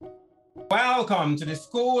Welcome to the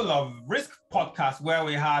School of Risk podcast, where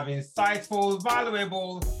we have insightful,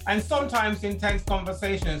 valuable, and sometimes intense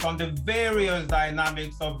conversations on the various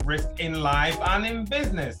dynamics of risk in life and in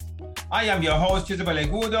business. I am your host, Chizabele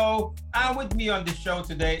Gudo, and with me on the show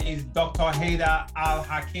today is Dr. Haida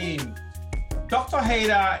Al-Hakim. Dr.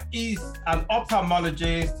 Haida is an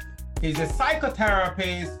ophthalmologist, he's a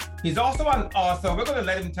psychotherapist, he's also an author. We're going to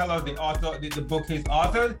let him tell us the book he's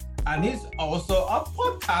authored. And he's also a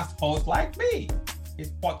podcast host like me.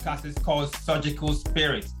 His podcast is called Surgical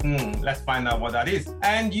Spirit. Let's find out what that is.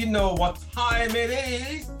 And you know what time it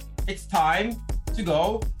is. It's time to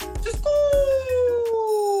go to school.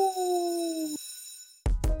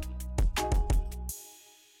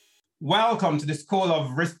 Welcome to the School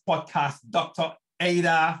of Risk podcast, Dr.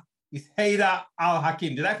 Haida. It's Haida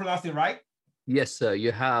Al-Hakim. Did I pronounce it right? Yes, sir,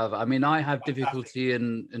 you have. I mean, I have difficulty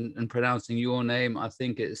in pronouncing your name. I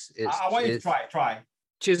think it's. I want you to try.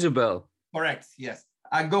 Chizabel. Correct. Yes.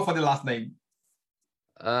 I go for the last name.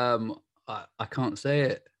 I can't say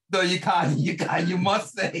it. No, you can't. You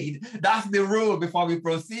must say it. That's the rule before we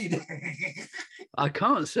proceed. I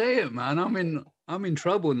can't say it, man. I'm in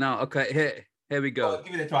trouble now. Okay, here we go.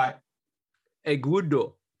 Give it a try.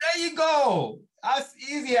 Egudo. There you go. As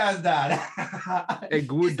easy as that.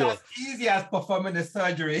 Egudo. It's as easy as performing the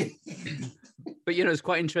surgery. But it's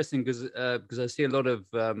quite interesting because I see a lot of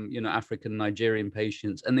African Nigerian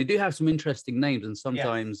patients, and they do have some interesting names, and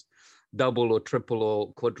sometimes double or triple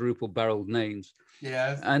or quadruple barreled names.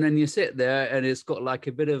 Yes. And then you sit there, and it's got like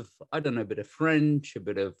a bit of French, a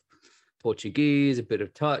bit of Portuguese, a bit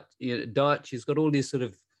of Dutch. It's got all these sort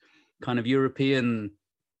of kind of European.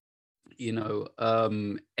 E and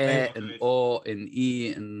O and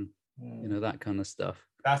E and that kind of stuff.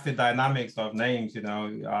 That's the dynamics of names.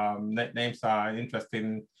 Names are an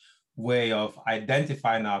interesting way of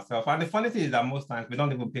identifying ourselves. And the funny thing is that most times we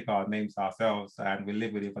don't even pick our names ourselves, and we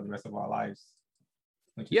live with it for the rest of our lives.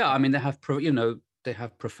 I mean, they have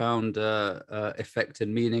profound effect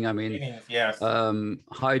and meaning. I mean, meanings, yes.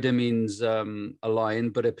 Haida means a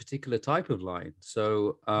lion, but a particular type of lion.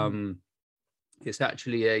 So. It's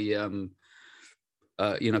actually a,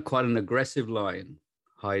 quite an aggressive lion,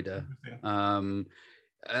 Haida,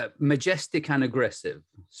 majestic and aggressive.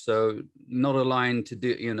 So not a lion to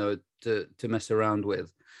do, to mess around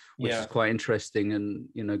with, which is quite interesting. And,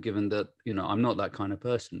 given that, I'm not that kind of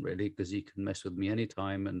person really, because you can mess with me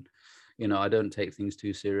anytime. And, I don't take things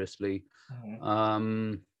too seriously.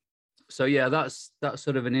 So that's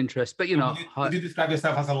sort of an interest. But would you describe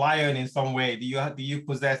yourself as a lion in some way? Do you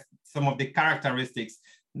possess some of the characteristics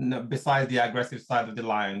besides the aggressive side of the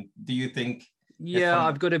lion? Do you think? Yeah,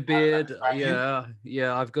 I've got a beard.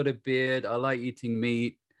 Yeah, I've got a beard. I like eating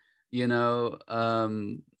meat. The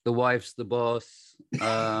wife's the boss,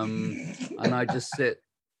 and I just sit.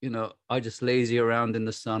 I just lazy around in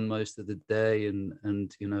the sun most of the day, and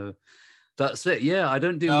that's it. Yeah, I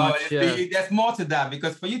don't do much. There's more to that,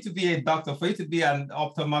 because for you to be a doctor, for you to be an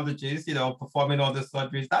ophthalmologist, performing all the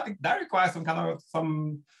surgeries, that requires some kind of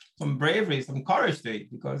some bravery, some courage to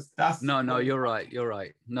it, because that's. No, you're right.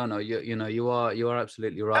 No, you are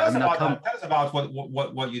absolutely right. Tell us about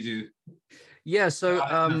what you do. Yeah, so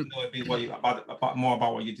more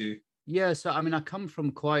about what you do. Yeah, so I mean, I come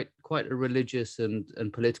from quite a religious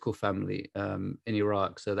and political family in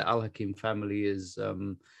Iraq. So the Al-Hakim family is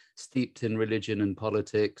steeped in religion and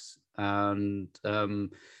politics, and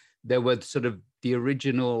there were sort of the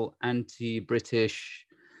original anti-British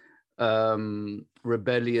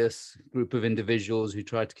rebellious group of individuals who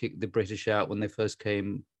tried to kick the British out when they first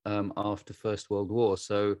came after First World War.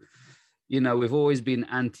 So, we've always been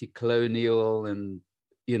anti-colonial and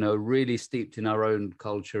really steeped in our own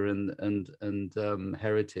culture and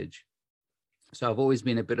heritage. So I've always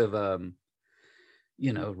been a bit of a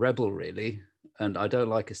rebel really, and I don't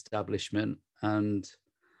like establishment, and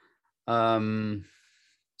I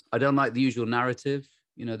don't like the usual narrative,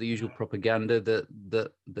 the usual propaganda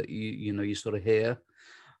that you sort of hear.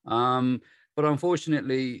 But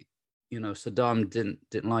unfortunately, Saddam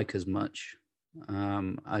didn't like as much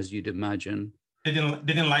as you'd imagine.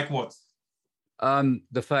 Didn't like what?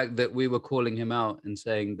 The fact that we were calling him out and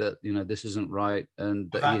saying that this isn't right, and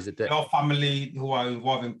that he's a your family who are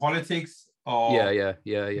involved in politics. Or yeah.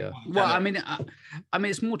 Well, I mean,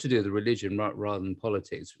 it's more to do with the religion rather than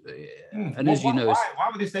politics. And as you know, why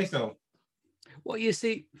would you say so? Well, you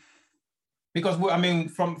see, because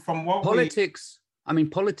from what politics.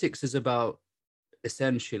 Politics is about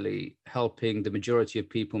essentially helping the majority of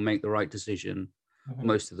people make the right decision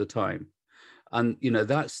most of the time. And,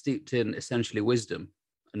 that's steeped in essentially wisdom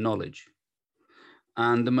and knowledge.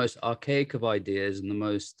 And the most archaic of ideas and the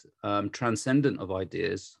most transcendent of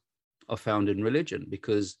ideas are found in religion,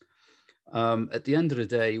 because at the end of the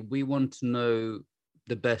day, we want to know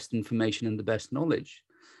the best information and the best knowledge.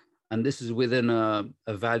 And this is within a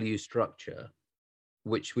value structure,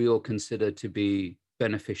 which we all consider to be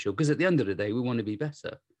beneficial, because at the end of the day, we want to be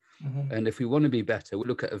better. Mm-hmm. And if we want to be better, we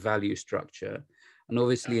look at a value structure. And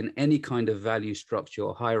obviously, in any kind of value structure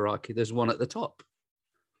or hierarchy, there's one at the top.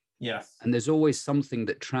 Yes. And there's always something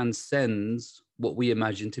that transcends what we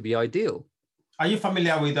imagine to be ideal. Are you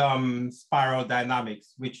familiar with spiral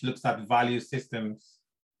dynamics, which looks at value systems?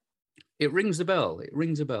 It rings a bell. It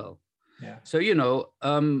rings a bell. Yeah. So,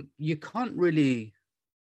 you can't really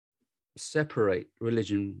separate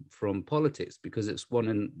religion from politics, because it's one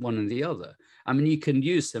and the other. I mean, you can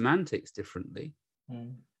use semantics differently.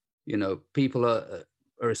 Mm. People are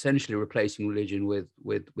essentially replacing religion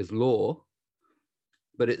with law,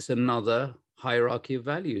 but it's another hierarchy of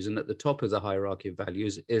values, and at the top of the hierarchy of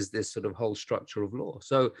values is this sort of whole structure of law.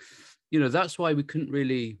 So that's why we couldn't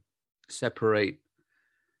really separate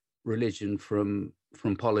religion from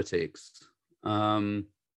politics.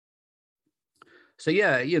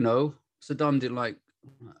 Saddam didn't like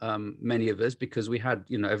many of us, because we had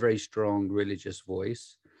a very strong religious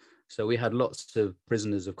voice. So we had lots of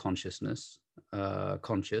prisoners of consciousness,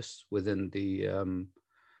 conscious within the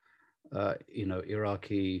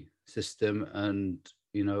Iraqi system. And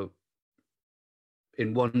in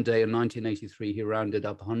one day in 1983, he rounded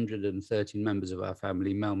up 113 members of our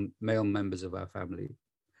family, male members of our family,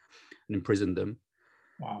 and imprisoned them.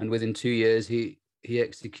 Wow. And within 2 years, he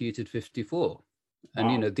executed 54. Wow.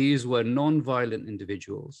 And these were non-violent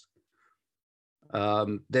individuals.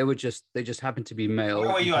 They just happened to be male.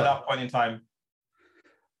 Where were you at that point in time?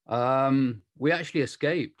 We actually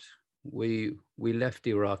escaped. We left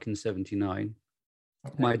Iraq in 79.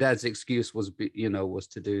 Okay. My dad's excuse was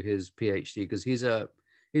to do his PhD, because he's a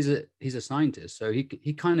scientist. So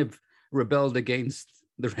he kind of rebelled against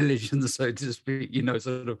the religion, so to speak,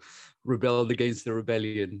 sort of rebelled against the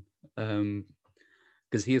rebellion,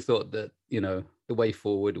 because he thought that, the way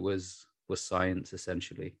forward was science,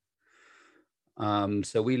 essentially.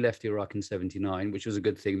 So we left Iraq in 79, which was a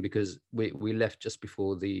good thing, because we left just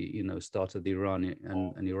before the, start of the Iran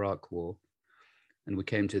and Iraq war. And we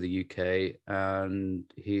came to the UK, and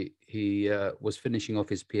he was finishing off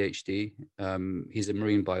his PhD. He's a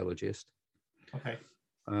marine biologist. Okay.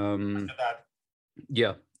 After that.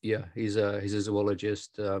 Yeah. He's a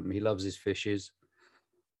zoologist. He loves his fishes.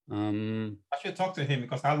 I should talk to him,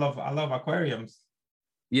 because I love aquariums.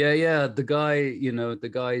 Yeah. The guy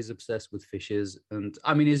is obsessed with fishes, and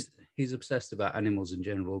I mean he's obsessed about animals in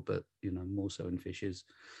general, but more so in fishes.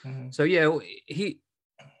 Mm-hmm. So yeah, he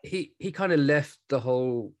kind of left the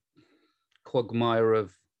whole quagmire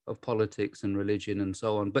of politics and religion and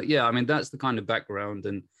so on. But yeah, I mean, that's the kind of background.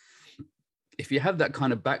 And if you have that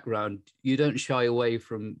kind of background, you don't shy away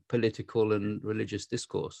from political and religious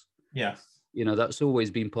discourse. Yes. That's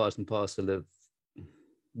always been part and parcel of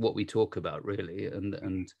what we talk about, really.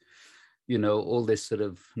 And all this sort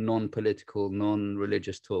of non-political,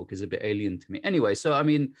 non-religious talk is a bit alien to me. Anyway, so I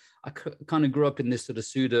mean, I kind of grew up in this sort of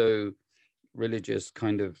pseudo religious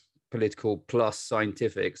kind of political plus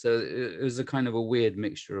scientific, so it was a kind of a weird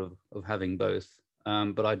mixture of having both,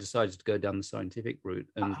 but I decided to go down the scientific route.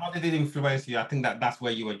 And how did it influence you? I think that's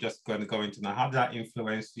where you were just going to go into now. How did that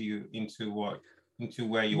influence you into where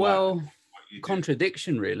you are? Well,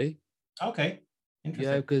 contradiction, really. Okay,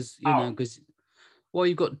 interesting. Yeah, because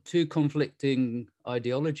you've got two conflicting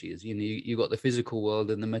ideologies. You got the physical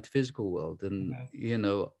world and the metaphysical world, and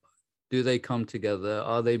do they come together?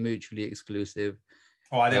 Are they mutually exclusive?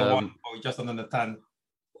 Or are they one, or we just don't understand?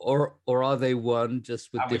 Or are they one,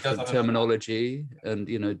 just with different terminology and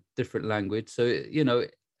different language? So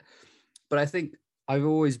but I think I've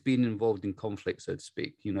always been involved in conflict, so to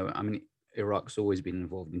speak. I mean, Iraq's always been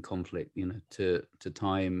involved in conflict, to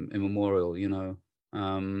time immemorial.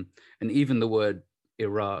 And even the word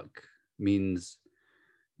Iraq means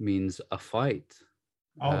a fight.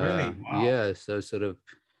 Oh, really? Wow. Yeah. So sort of.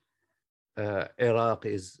 Iraq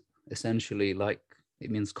is essentially like, it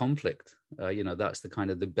means conflict. That's the kind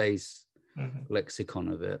of the base lexicon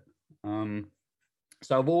of it.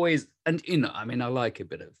 So I've always, and I mean, I like a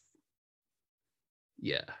bit of,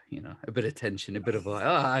 a bit of tension, a bit of like,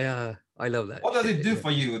 I love that. What does it do for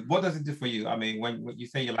you? What does it do for you? I mean, when you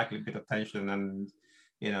say you like a bit of tension, and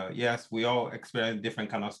yes, we all experience different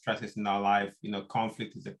kind of stresses in our life.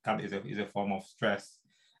 Conflict is a form of stress.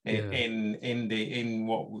 In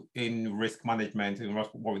risk management, in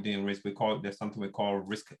what we do in risk, there's something we call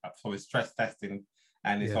risk, so it's stress testing,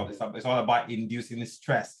 and it's all about inducing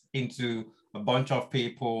stress into a bunch of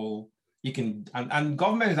people, you can, and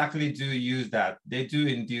governments actually do use that. They do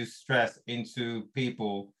induce stress into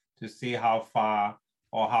people to see how far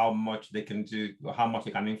or how much they can do, or how much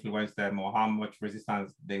they can influence them, or how much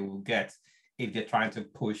resistance they will get if they're trying to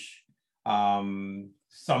push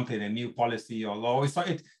something, a new policy or law. So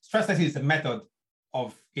stress testing is a method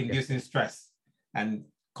of inducing stress, and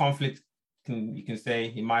conflict you can say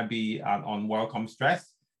it might be an unwelcome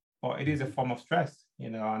stress, but it is a form of stress,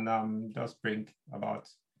 and does bring about.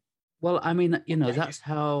 Well, I mean, that's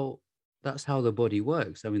how the body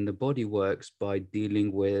works. I mean, the body works by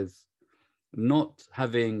dealing with not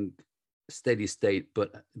having steady state,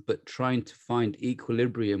 but trying to find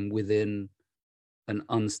equilibrium within an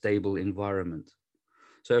unstable environment.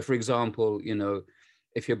 So, for example,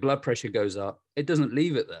 if your blood pressure goes up, it doesn't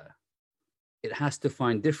leave it there. It has to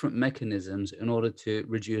find different mechanisms in order to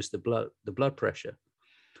reduce the blood pressure.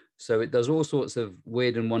 So it does all sorts of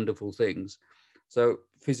weird and wonderful things. So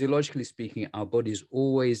physiologically speaking, our body is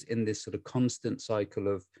always in this sort of constant cycle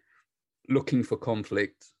of looking for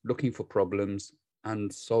conflict, looking for problems,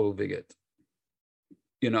 and solving it.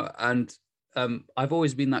 And I've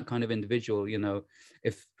always been that kind of individual.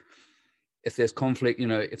 If there's conflict,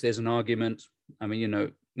 if there's an argument, I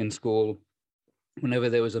mean, in school, whenever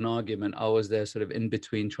there was an argument, I was there sort of in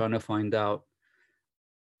between, trying to find out,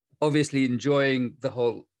 obviously enjoying the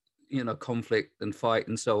whole conflict and fight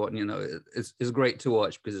and so on. It's great to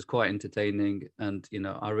watch because it's quite entertaining, and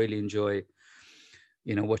I really enjoy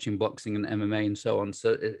watching boxing and MMA and so on.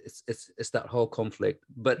 So it's that whole conflict.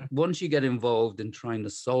 But once you get involved in trying to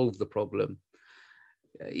solve the problem,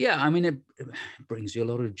 I mean, it brings you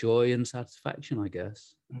a lot of joy and satisfaction, I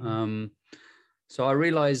guess. So I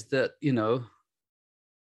realized that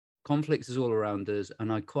conflict is all around us,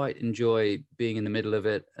 and I quite enjoy being in the middle of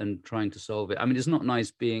it and trying to solve it. I mean, it's not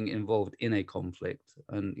nice being involved in a conflict,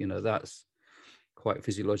 and that's quite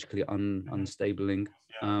physiologically unstabling.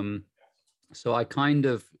 So I kind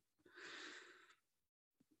of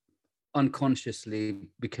unconsciously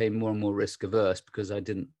became more and more risk averse because I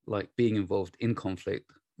didn't like being involved in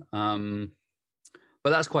conflict. But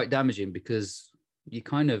that's quite damaging because you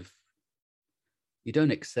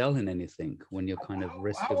don't excel in anything when you're kind of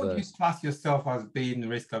risk averse. How would you class yourself as being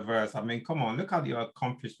risk averse? I mean, come on, look at your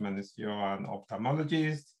accomplishments. You're an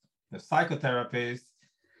ophthalmologist, a psychotherapist,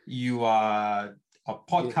 you are a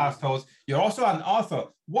podcast host. You're also an author.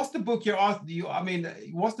 What's the book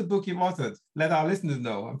what's the book you've authored? Let our listeners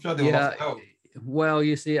know. I'm sure they will also know. Well,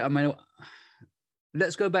 you see, I mean,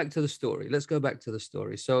 let's go back to the story. So, we'll come back to this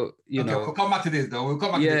though. We'll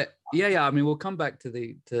come back to this. I mean, we'll come back to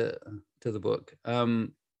the book.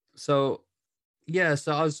 So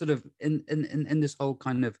I was sort of in this whole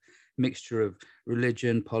kind of mixture of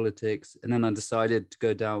religion, politics, and then I decided to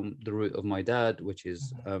go down the route of my dad, which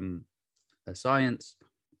is science.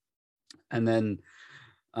 And then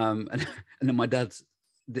my dad's,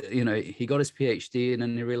 he got his PhD, and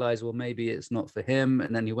then he realized, well, maybe it's not for him.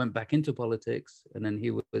 And then he went back into politics, and then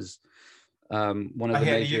he was one of the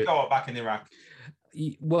major. You go back in Iraq.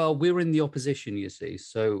 Well, we were in the opposition, you see.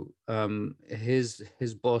 So his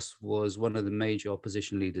boss was one of the major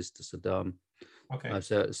opposition leaders to Saddam. Okay.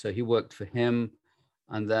 So he worked for him,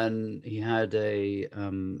 and then he had a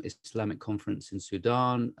Islamic conference in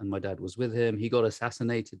Sudan, and my dad was with him. He got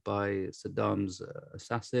assassinated by Saddam's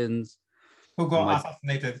assassins. Who got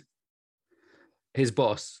assassinated? His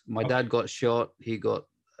boss. My dad got shot. He got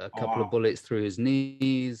a couple of bullets through his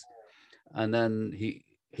knees, and then he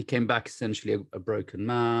came back essentially a broken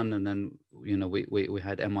man. And then we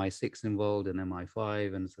had MI6 involved and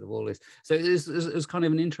MI5 and sort of all this. So it was kind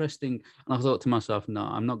of an interesting. And I thought to myself, no,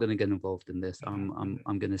 I'm not going to get involved in this. I'm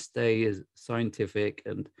going to stay as scientific.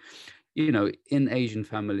 And in Asian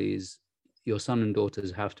families, your son and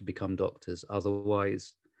daughters have to become doctors,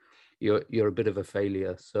 otherwise you're a bit of a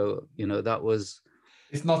failure. So that was.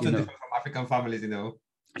 It's not too different from African families,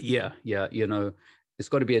 Yeah. It's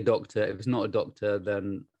got to be a doctor. If it's not a doctor,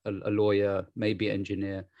 then a lawyer, maybe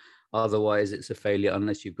engineer. Otherwise, it's a failure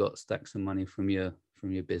unless you've got stacks of money from your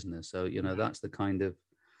business. So that's the kind of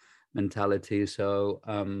mentality. So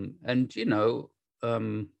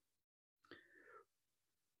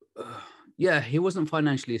he wasn't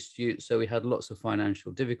financially astute, so we had lots of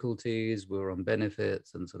financial difficulties. We were on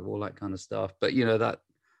benefits and sort of all that kind of stuff. But that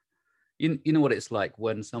you know what it's like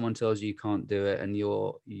when someone tells you can't do it, and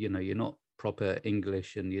you're not proper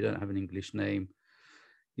English and you don't have an English name.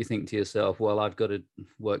 You think to yourself, well, I've got to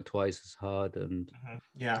work twice as hard and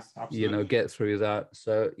yes, absolutely. Get through that.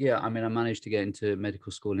 So I mean, I managed to get into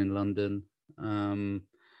medical school in London, and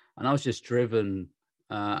I was just driven,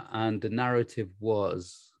 and the narrative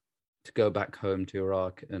was to go back home to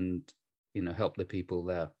Iraq and help the people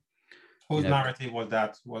there. Whose narrative was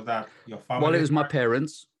that? Was that your family? Well, it was my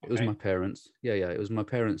parents. Okay. It was my parents. Yeah, it was my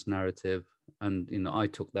parents' narrative. And, I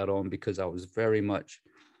took that on because I was very much,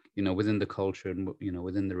 within the culture and,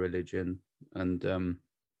 within the religion. And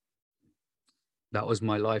that was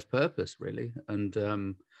my life purpose, really. And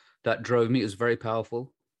that drove me. It was very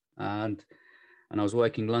powerful. And I was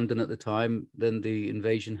working in London at the time. Then the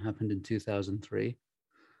invasion happened in 2003,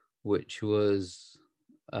 which was...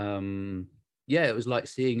 it was like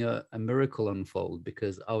seeing a miracle unfold,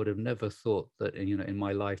 because I would have never thought that, in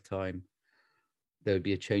my lifetime, there would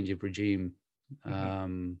be a change of regime.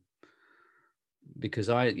 Because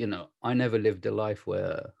I never lived a life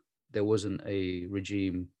where there wasn't a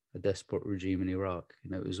desperate regime in Iraq.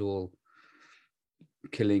 It was all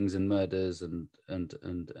killings and murders and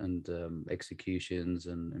executions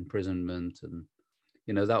and imprisonment. And,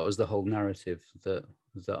 that was the whole narrative that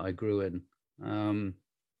I grew in.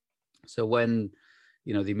 So when,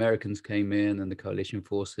 the Americans came in and the coalition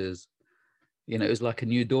forces, it was like a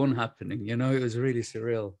new dawn happening, it was really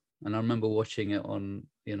surreal. And I remember watching it on,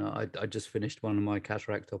 I just finished one of my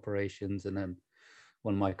cataract operations, and then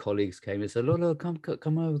one of my colleagues came and said, look,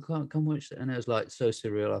 come over, come watch it. And it was like so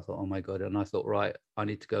surreal. I thought, oh my God. And I thought, right, I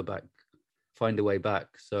need to go back, find a way back.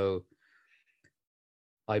 So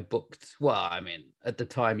I booked, at the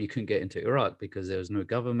time you couldn't get into Iraq because there was no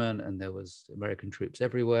government and there was American troops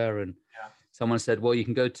everywhere. And someone said, well, you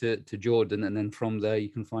can go to Jordan, and then from there you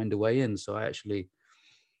can find a way in. So I actually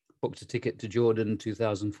booked a ticket to Jordan in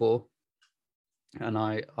 2004. And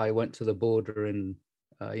I went to the border in,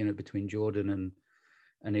 between Jordan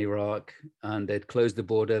and Iraq, and they'd closed the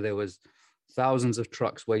border. There was thousands of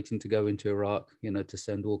trucks waiting to go into Iraq, to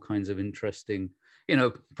send all kinds of interesting,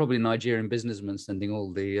 probably Nigerian businessmen sending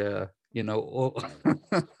all the,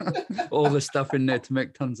 all the stuff in there to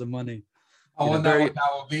make tons of money. I wonder what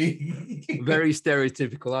that will be. Very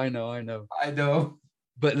stereotypical. I know. I know.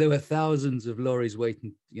 But there were thousands of lorries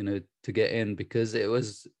waiting, to get in, because it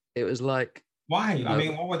was like. Why?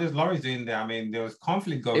 What were these lorries doing there? There was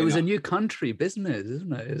conflict going on. It was a new country business,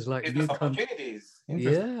 isn't it? It was like new opportunities.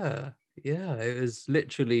 Yeah. It was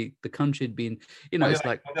literally, the country had been, it's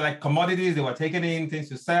like commodities they were taking in, things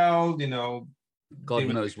to sell, God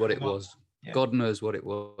knows what it was. Yeah. God knows what it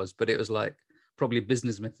was. But it was like probably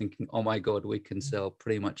businessmen thinking, oh my God, we can sell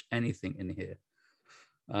pretty much anything in here.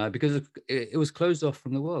 Because it was closed off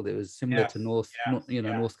from the world. It was similar to North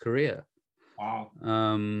Korea. Wow.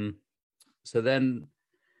 So then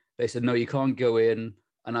they said, no, you can't go in.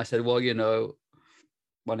 And I said, well,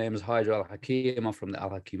 my name is Hydra Al-Hakim. I'm from the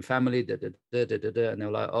Al-Hakim family. And they were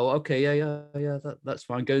like, oh, okay, yeah, that's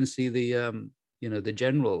fine. Go and see the, the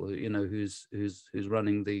general, who's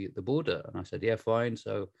running the border. And I said, yeah, fine.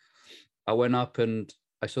 So I went up and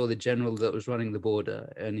I saw the general that was running the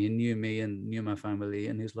border, and he knew me and knew my family.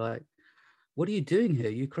 And he's like, what are you doing here?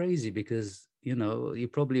 You're crazy, because, you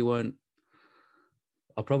probably won't.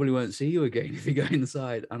 I probably won't see you again if you go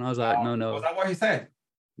inside. And I was like, no. Was that what he said?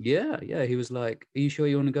 Yeah. He was like, are you sure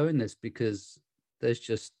you want to go in this? Because there's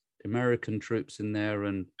just American troops in there.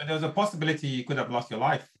 And there was a possibility you could have lost your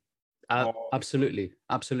life. Absolutely.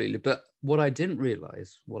 But what I didn't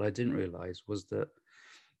realize was that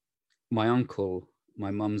my uncle,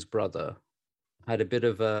 my mum's brother, had a bit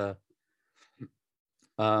of a,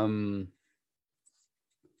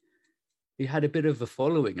 he had a bit of a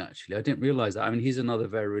following, actually. I didn't realize that. He's another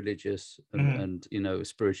very religious and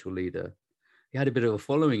spiritual leader. He had a bit of a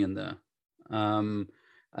following in there. And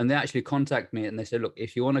they actually contacted me and they said, look,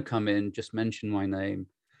 if you want to come in, just mention my name,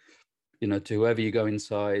 to whoever you go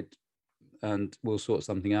inside, and we'll sort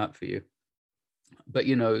something out for you. But,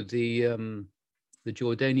 the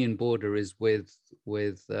Jordanian border is with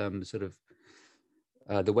sort of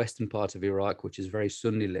the western part of Iraq, which is very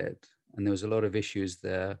Sunni-led. And there was a lot of issues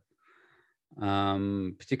there.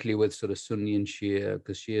 Particularly with sort of Sunni and Shia,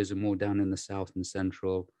 because Shias are more down in the south and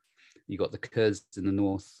central. You got the Kurds in the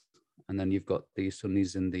north, and then you've got the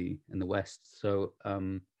Sunnis in the west. So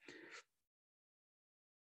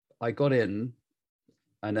I got in,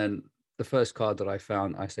 and then the first card that I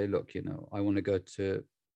found, I say, look, I want to go to,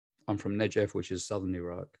 I'm from Negev, which is southern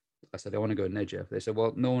Iraq. I said, I want to go to Negev. They said,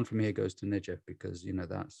 well, no one from here goes to Negev because,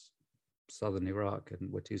 that's southern Iraq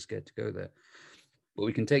and we're too scared to go there. But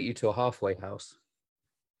we can take you to a halfway house,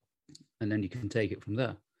 and then you can take it from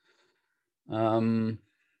there. And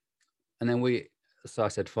then so I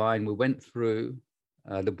said, fine. We went through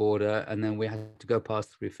the border, and then we had to go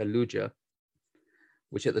past through Fallujah,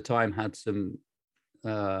 which at the time had some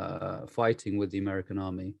fighting with the American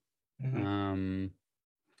army. And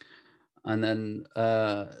then,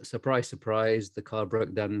 surprise, surprise, the car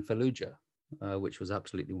broke down in Fallujah, which was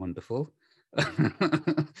absolutely wonderful.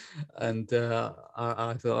 And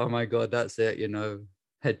I thought, oh my God, that's it,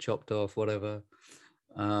 head chopped off, whatever.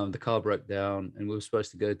 The car broke down, and we were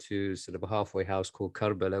supposed to go to sort of a halfway house called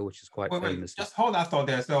Karbala, which is quite Wait, famous. just hold that thought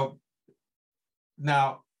there. So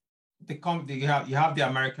now you have the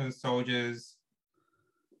American soldiers.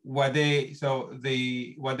 Were they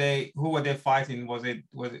who were they fighting? Was it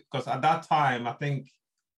because at that time I think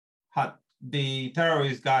had the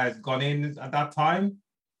terrorist guys gone in at that time,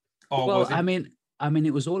 or Well, was it? I mean,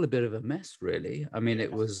 it was all a bit of a mess, really. I mean,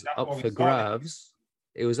 it was up for grabs.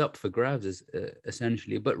 It was up for grabs,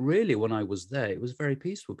 essentially. But really, when I was there, it was very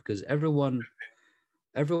peaceful because everyone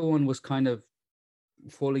was kind of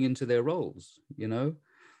falling into their roles.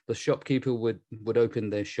 The shopkeeper would open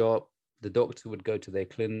their shop, the doctor would go to their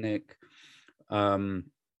clinic,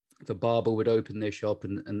 the barber would open their shop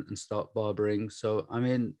and start barbering. So I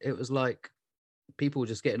mean, it was like people were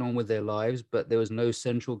just getting on with their lives, but there was no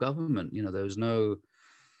central government. There was no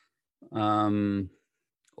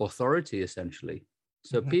authority, essentially.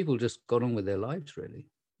 So people just got on with their lives, really,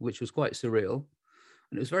 which was quite surreal,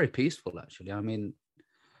 and it was very peaceful, actually. I mean,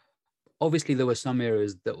 obviously there were some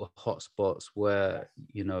areas that were hotspots where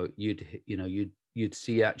you'd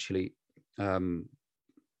see actually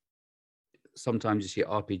sometimes you see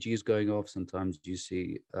RPGs going off, sometimes you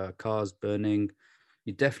see cars burning.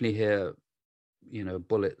 You definitely hear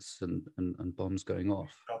bullets and bombs going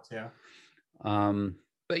off. Yeah.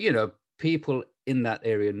 But people in that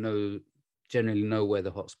area generally know where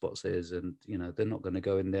the hotspots is, and they're not going to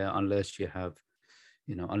go in there unless you have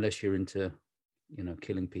unless you're into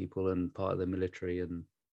killing people and part of the military. And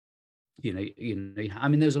I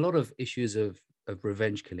mean, there's a lot of issues of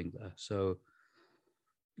revenge killing there. So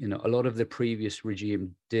a lot of the previous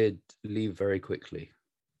regime did leave very quickly,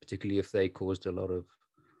 particularly if they caused a lot of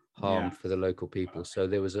harm for the local people. So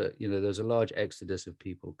there was a large exodus of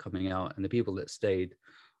people coming out, and the people that stayed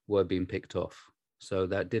were being picked off. So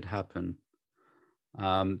that did happen.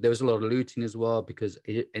 There was a lot of looting as well, because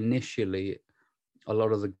initially a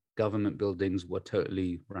lot of the government buildings were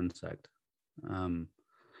totally ransacked.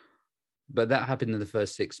 But that happened in the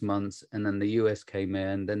first 6 months, and then the US came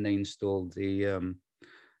in. Then they installed the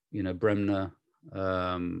Bremner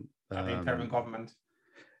interim government.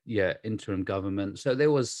 Yeah, interim government. So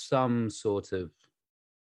there was some sort of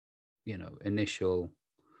initial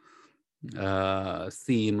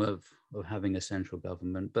theme of having a central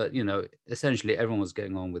government, but essentially everyone was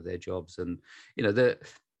getting on with their jobs. And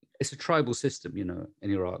it's a tribal system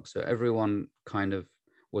in Iraq, so everyone kind of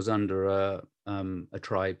was under a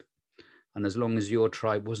tribe, and as long as your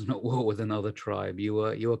tribe wasn't at war with another tribe, you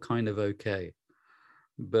were kind of okay.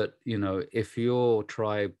 But if your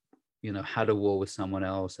tribe had a war with someone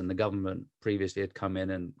else, and the government previously had come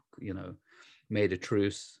in and made a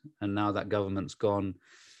truce, and now that government's gone,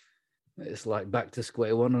 it's like back to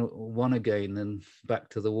square one again, and back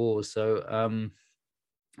to the war. So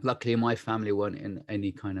luckily my family weren't in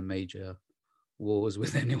any kind of major wars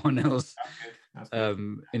with anyone else. That's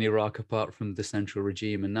good. In Iraq, apart from the central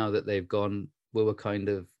regime. And now that they've gone, we were kind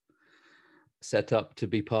of set up to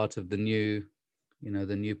be part of the new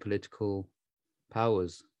political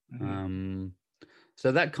powers.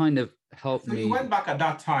 So that kind of helped me. You went back at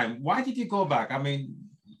that time. Why did you go back? I mean,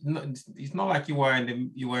 it's not like you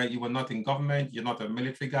were not in government. You're not a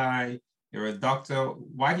military guy. You're a doctor.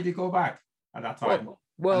 Why did you go back at that time?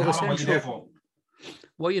 Well, the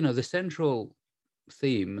central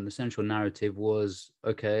theme and the central narrative was,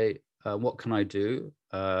 okay, what can I do?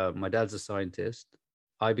 My dad's a scientist.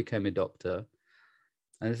 I became a doctor.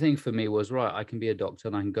 And the thing for me was, right, I can be a doctor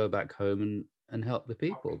and I can go back home and help the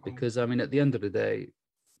people. Because, I mean, at the end of the day,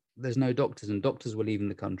 there's no doctors, and doctors were leaving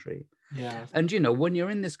the country. Yeah. And, when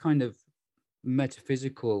you're in this kind of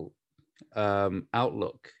metaphysical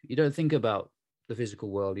outlook, you don't think about the physical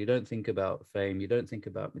world. You don't think about fame. You don't think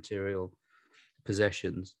about material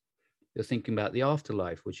possessions. You're thinking about the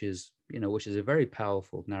afterlife, which is a very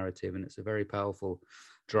powerful narrative, and it's a very powerful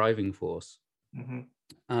driving force.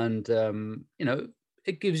 And,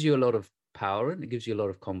 it gives you a lot of power, and it gives you a lot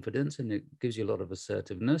of confidence, and it gives you a lot of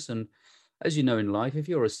assertiveness. And as you know, in life, if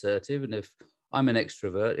you're assertive, and if I'm an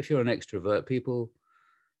extrovert, if you're an extrovert, people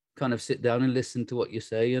kind of sit down and listen to what you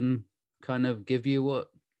say and kind of give you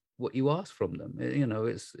what you ask from them.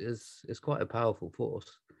 It's quite a powerful force.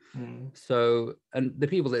 So, and the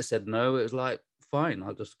people that said no, it was like, fine,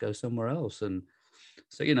 I'll just go somewhere else. And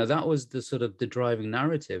so, that was the sort of the driving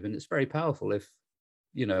narrative. And it's very powerful if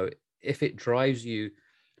it drives you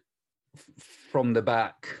from the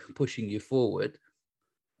back, pushing you forward,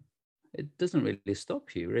 it doesn't really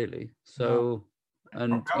stop you, really. So,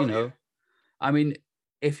 and I mean,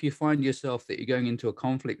 if you find yourself that you're going into a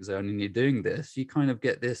conflict zone and you're doing this, you kind of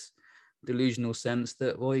get this delusional sense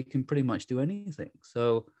that, well, you can pretty much do anything.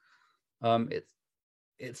 So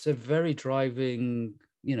it's a very driving,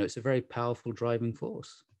 it's a very powerful driving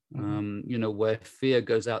force, where fear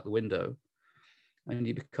goes out the window and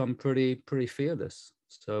you become pretty fearless.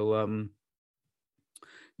 So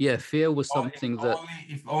fear was something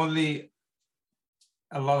if only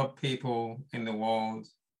a lot of people in the world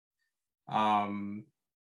are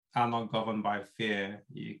not governed by fear,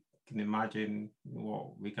 you can imagine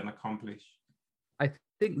what we can accomplish. I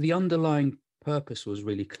think the underlying purpose was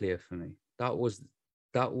really clear for me. That was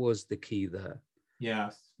the key there.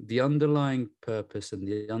 Yes. The underlying purpose and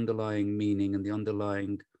the underlying meaning and the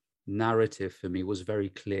underlying narrative for me was very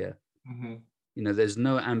clear. There's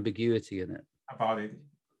no ambiguity in it about it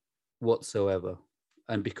whatsoever.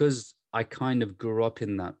 And because I kind of grew up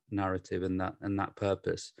in that narrative and that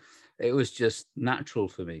purpose, it was just natural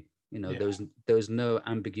for me. There was no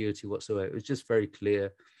ambiguity whatsoever. It was just very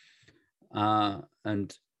clear.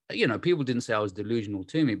 And people didn't say I was delusional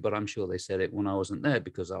to me, but I'm sure they said it when I wasn't there,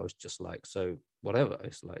 because I was just like, so whatever.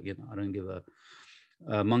 It's like, I don't give a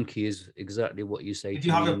monkey is exactly what you say. Did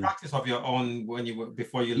you have a practice of your own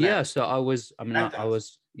before you left? Yeah, so I was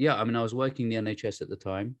working the NHS at the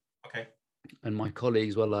time. Okay. And my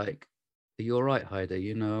colleagues were like, "Are you all right,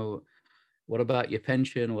 Haider? What about your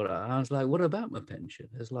pension?" I was like, "What about my pension?"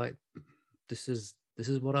 It's like, this is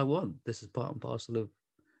what I want. This is part and parcel of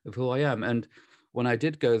who I am. And when I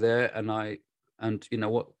did go there,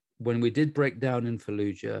 when we did break down in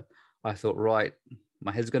Fallujah, I thought, right,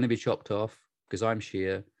 my head's going to be chopped off because I'm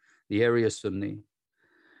Shia, the area's Sunni.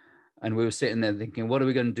 And we were sitting there thinking, what are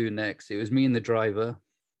we going to do next? It was me and the driver.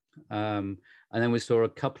 And then we saw a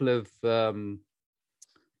couple of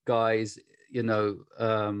guys,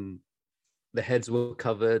 the heads were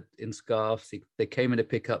covered in scarves. They came in a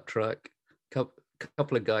pickup truck,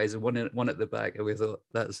 couple of guys, and one at the back. And we thought,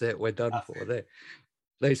 that's it, we're done for.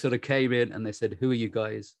 They sort of came in and they said, who are you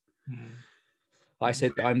guys? I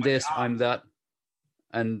said, I'm this, I'm that.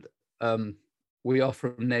 And we are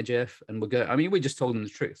from Najaf, and we're going. I mean, we just told them the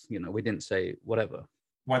truth. We didn't say whatever.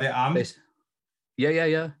 Were they armed? Yeah.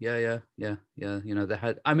 They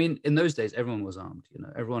had. I mean, in those days, everyone was armed.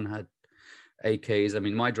 Everyone had AKs. I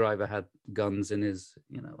mean, my driver had guns in his.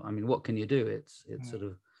 I mean, what can you do? It's sort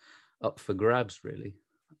of up for grabs, really.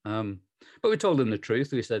 But we told them the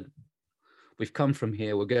truth. We said, we've come from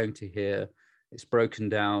here. We're going to here. It's broken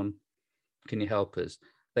down. Can you help us?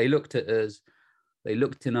 They looked at us. They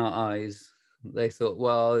looked in our eyes. They thought,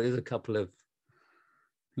 well, there's a couple of,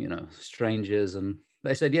 strangers. And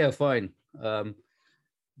they said, yeah, fine.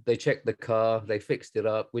 They checked the car. They fixed it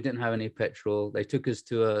up. We didn't have any petrol. They took us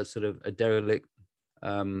to a sort of a derelict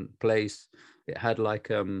place. It had like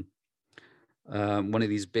one of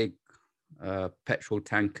these big petrol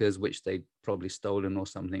tankers, which they'd probably stolen or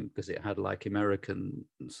something, because it had like American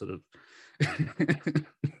sort of...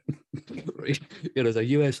 it was a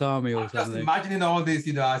US Army or something. Just imagining all this,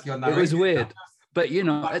 as you're narrating. It was weird, but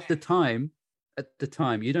at the time,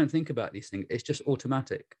 you don't think about these things. It's just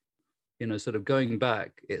automatic. Sort of going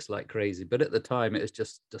back, it's like crazy. But at the time, it's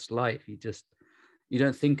just life. You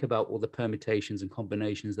don't think about all the permutations and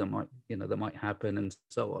combinations that might happen and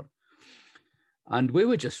so on. And we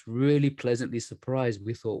were just really pleasantly surprised.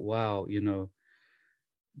 We thought, wow,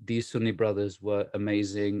 these Sunni brothers were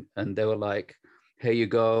amazing, and they were like, here you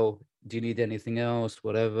go. Do you need anything else?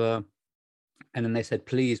 Whatever. And then they said,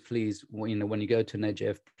 please, when you go to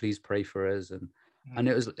Najaf, please pray for us. And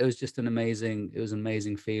it was just an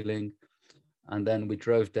amazing feeling. And then we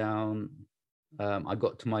drove down. I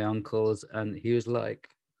got to my uncle's, and he was like,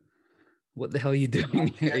 what the hell are you doing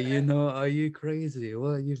here? Are you crazy?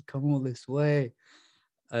 Well, you've come all this way.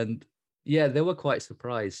 And yeah, they were quite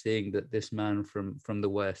surprised seeing that this man from the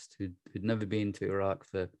West who'd never been to Iraq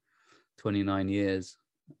for 29 years.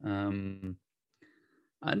 And,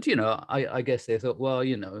 I guess they thought, well,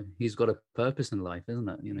 he's got a purpose in life, isn't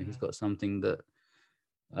it? He's got something that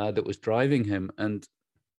was driving him. And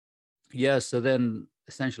yeah, so then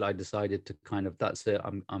essentially I decided to kind of, that's it.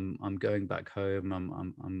 I'm going back home.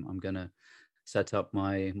 I'm going to set up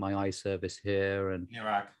my eye service here and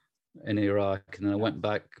in Iraq. And then I went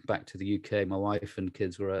back to the UK. My wife and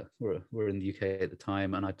kids were in the UK at the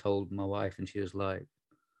time. And I told my wife, and she was like,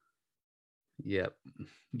 yep,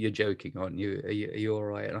 you're joking, aren't you? Are you all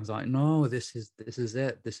right? And I was like, no, this is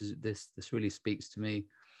it. This really speaks to me.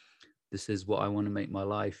 This is what I want to make my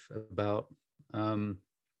life about.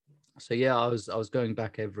 So yeah, I was going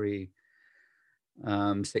back every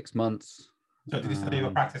 6 months. So did you study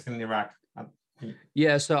your practice in Iraq?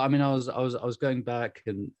 Yeah, so I mean, I was going back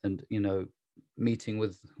and meeting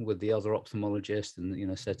with the other ophthalmologists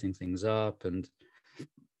and, setting things up and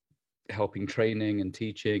helping training and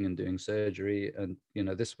teaching and doing surgery. And,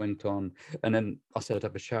 this went on. And then I set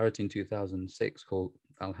up a charity in 2006 called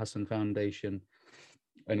Al Hassan Foundation.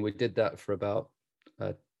 And we did that for about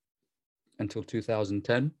until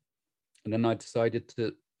 2010. And then I decided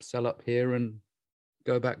to sell up here and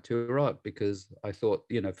go back to Iraq, because I thought,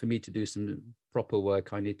 for me to do some proper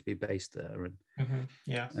work, I need to be based there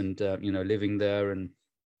and living there. And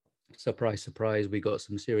surprise, surprise, we got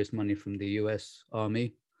some serious money from the US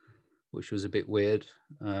Army, which was a bit weird.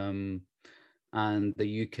 And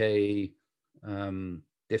the UK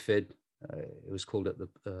DFID, it was called at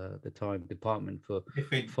the time, Department for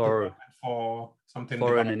Foreign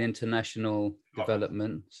and International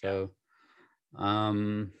Development. So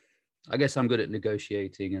I guess I'm good at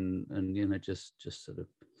negotiating and just sort of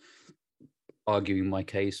arguing my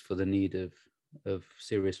case for the need of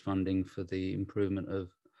serious funding for the improvement of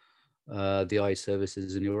the eye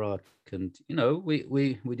services in Iraq. And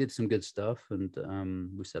we did some good stuff, and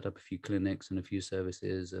we set up a few clinics and a few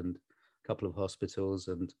services and a couple of hospitals.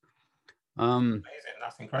 And amazing.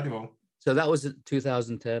 That's incredible. So that was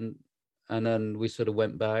 2010, and then we sort of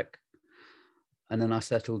went back, and then I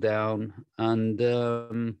settled down, and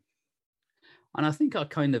I think I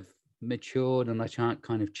kind of matured, and I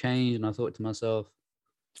kind of changed, and I thought to myself,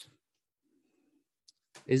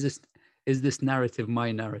 is this narrative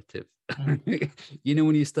my narrative?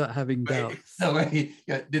 When you start having doubts. So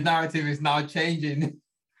the narrative is now changing.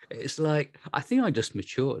 It's like, I think I just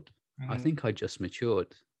matured. I think I just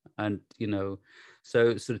matured. And,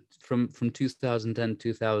 so from 2010,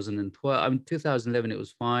 2012, 2011, it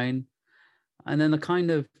was fine. And then a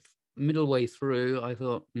kind of middle way through, I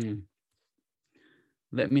thought,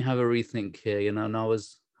 let me have a rethink here, and how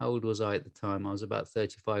old was I at the time? I was about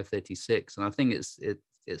 35, 36. And I think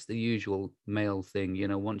it's the usual male thing,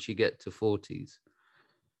 once you get to 40s,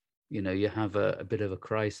 you have a bit of a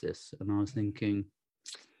crisis. And I was thinking,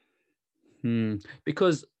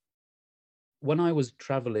 because when I was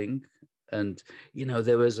traveling and,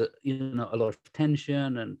 there was a lot of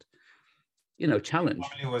tension and, challenge. Your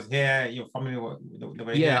family was here, your family were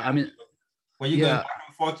here. Yeah, I mean, were you going back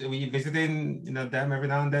and forth? Were you visiting, them every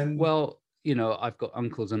now and then? Well, I've got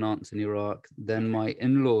uncles and aunts in Iraq. Then my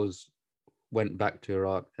in-laws went back to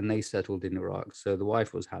Iraq and they settled in Iraq. So the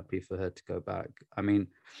wife was happy for her to go back. I mean,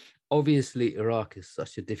 obviously, Iraq is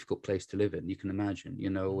such a difficult place to live in. You can imagine,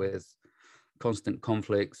 with constant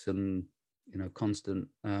conflicts and, constant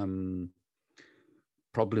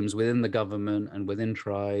problems within the government and within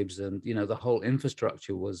tribes. And, the whole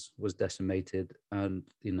infrastructure was decimated. And,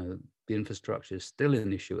 the infrastructure is still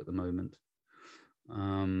an issue at the moment.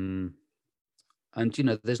 And,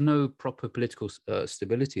 there's no proper political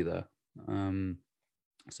stability there.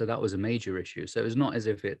 So that was a major issue. So it's not as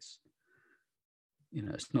if it's,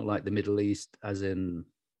 it's not like the Middle East, as in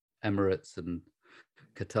Emirates and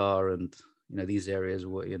Qatar and, these areas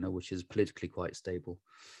where, which is politically quite stable.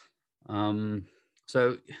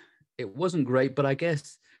 So it wasn't great, but I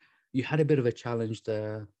guess you had a bit of a challenge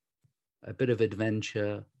there, a bit of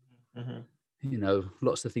adventure,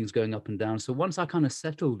 lots of things going up and down. So once I kind of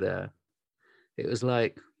settled there, it was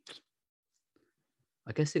like,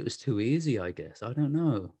 I guess it was too easy, I guess. I don't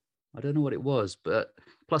know what it was, but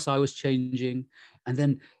plus I was changing. And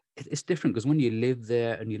then it's different because when you live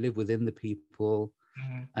there and you live within the people,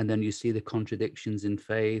 and then you see the contradictions in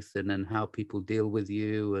faith and then how people deal with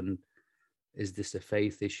you. And is this a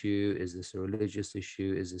faith issue? Is this a religious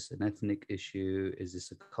issue? Is this an ethnic issue? Is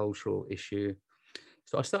this a cultural issue?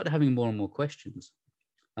 So I started having more and more questions.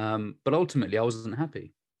 But ultimately I wasn't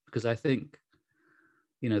happy because I think,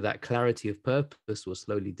 that clarity of purpose was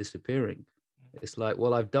slowly disappearing. It's like,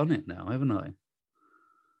 well, I've done it now, haven't I?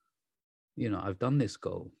 I've done this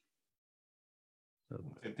goal. So,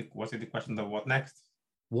 was it the question of what next?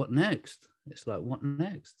 What next? It's like, what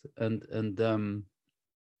next? And and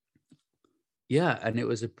it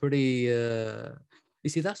was a pretty, you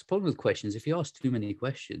see, that's the problem with questions. If you ask too many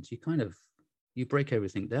questions, you break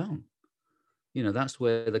everything down. That's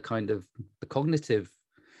where the cognitive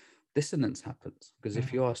dissonance happens, because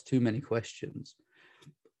if you ask too many questions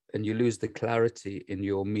and you lose the clarity in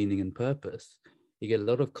your meaning and purpose, you get a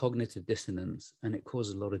lot of cognitive dissonance and it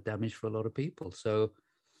causes a lot of damage for a lot of people. So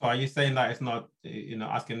are you saying that it's not,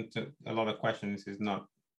 asking a lot of questions is not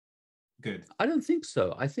good? I don't think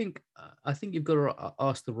so. I think you've got to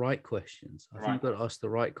ask the right questions. I think you've got to ask the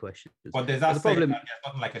right questions. But does that say that there's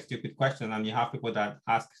not like a stupid question, and you have people that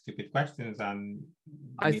ask stupid questions? And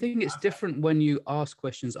I think it's different when you ask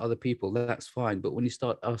questions to other people. That's fine. But when you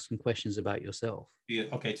start asking questions about yourself.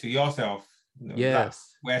 Okay, to yourself. That's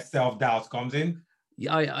Yes. where self-doubt comes in.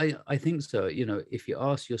 Yeah, I think so. If you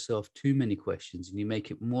ask yourself too many questions and you make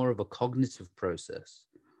it more of a cognitive process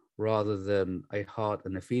rather than a heart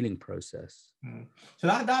and a feeling process. So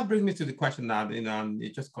that brings me to the question that,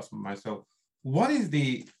 it just cost me myself. What is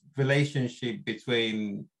the relationship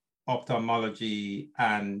between ophthalmology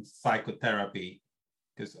and psychotherapy?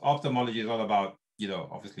 Because ophthalmology is all about,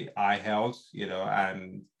 obviously eye health,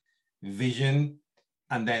 and vision.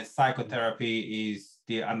 And then psychotherapy is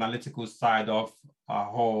the analytical side of a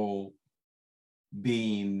whole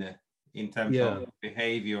being in terms of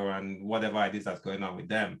behavior and whatever it is that's going on with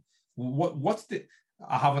them.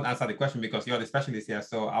 I haven't answered the question because you're the specialist here.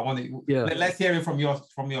 So I want to, let's hear it from your.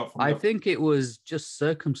 I think it was just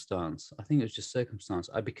circumstance.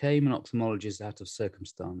 I became an ophthalmologist out of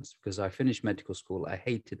circumstance because I finished medical school. I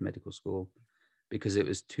hated medical school because it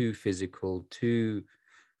was too physical, too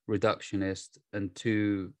reductionist, and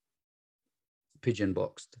too pigeon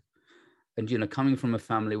boxed. And coming from a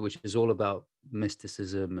family which is all about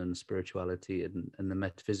mysticism and spirituality and the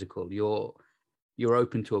metaphysical, you're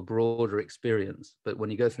open to a broader experience. But when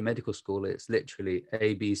you go through medical school, it's literally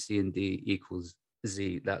A, B, C, and D equals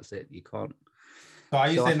Z. That's it. You can't. So are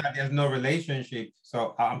you saying that there's no relationship?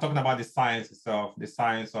 So I'm talking about the science itself, the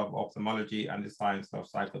science of ophthalmology and the science of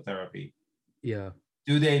psychotherapy. Yeah.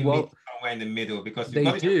 Do they meet somewhere in the middle? Because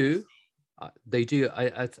they do. They do.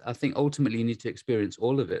 I think ultimately you need to experience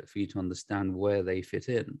all of it for you to understand where they fit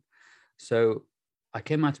in. So I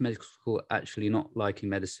came out of medical school actually not liking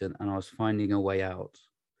medicine, and I was finding a way out.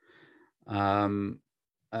 And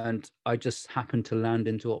I just happened to land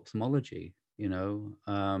into ophthalmology.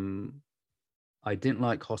 I didn't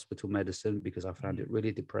like hospital medicine because I found it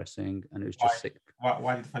really depressing, and it was just sick.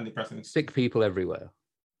 Why did you find it depressing? Sick people everywhere.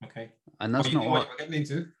 Okay. And that's not what you were getting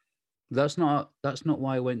into. That's not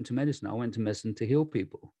why I went into medicine. I went to medicine to heal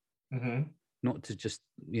people, not to just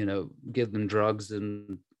give them drugs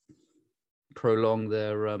and prolong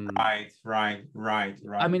their Right.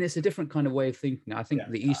 I mean, it's a different kind of way of thinking. I think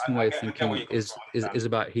the Eastern way of thinking is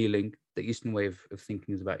about healing. The Eastern way of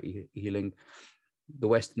thinking is about healing. The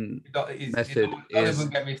Western method don't even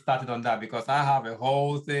get me started on that, because I have a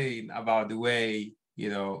whole thing about the way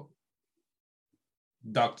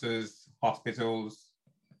doctors, hospitals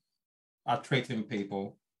are treating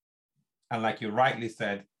people, and like you rightly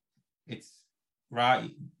said, it's right.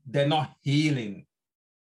 They're not healing.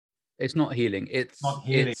 It's not healing. It's not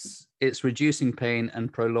healing. It's reducing pain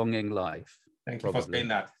and prolonging life. Thank you for saying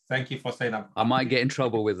that. Thank you for saying that. I might get in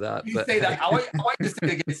trouble with that. Please say that. I want you to say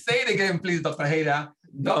it again. Say it again, please, Dr. Hader.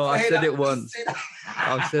 No, I said it once.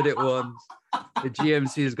 I've said it once. The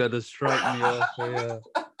GMC is going to strike me off. Yeah.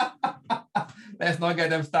 Let's not get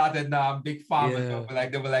them started now. I'm big farmers. Yeah.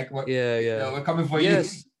 They were like, what? Yeah. We're coming for you.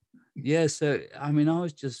 Yeah. So, I mean, I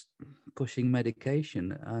was just pushing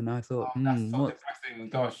medication, and I thought, that's so depressing.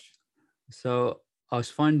 Gosh. So I was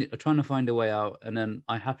trying to find a way out, and then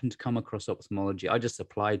I happened to come across ophthalmology. I just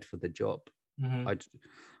applied for the job.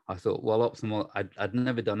 I thought, well, I'd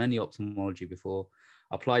never done any ophthalmology before.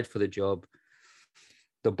 I applied for the job.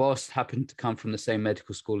 The boss happened to come from the same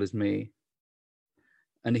medical school as me,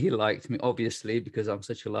 and he liked me, obviously, because I'm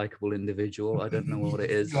such a likable individual. I don't know what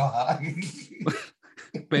it is.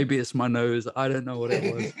 Maybe it's my nose. I don't know what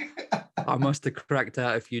it was. I must have cracked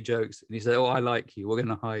out a few jokes, and he said, "Oh, I like you. We're going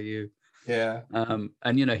to hire you." Yeah.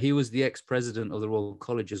 And he was the ex-president of the Royal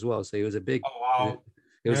College as well, so he was a big. Oh wow.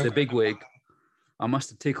 He was a big wig. I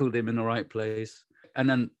must have tickled him in the right place, and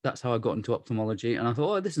then that's how I got into ophthalmology. And I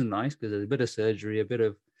thought, oh, this is nice because there's a bit of surgery, a bit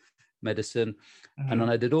of medicine, and then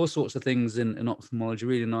I did all sorts of things in ophthalmology.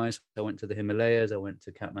 Really nice. I went to the Himalayas. I went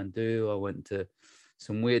to Kathmandu. I went to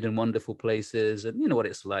some weird and wonderful places, and you know what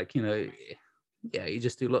it's like. Yeah, you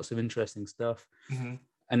just do lots of interesting stuff.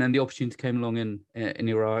 And then the opportunity came along in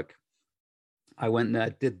Iraq. I went there,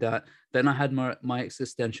 did that. Then I had my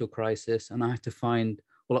existential crisis, and I had to find,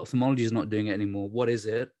 well, ophthalmology is not doing it anymore. What is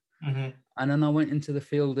it? And then I went into the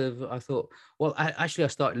field of, I thought, well, I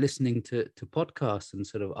started listening to podcasts and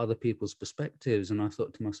sort of other people's perspectives. And I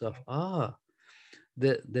thought to myself,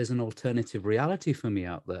 there's an alternative reality for me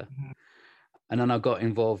out there. And then I got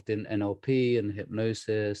involved in NLP and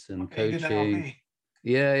hypnosis and coaching.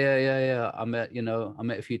 Yeah. I met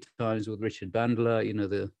a few times with Richard Bandler,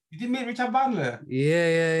 You did meet Richard Bandler?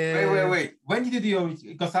 Yeah. Wait. When did you do your,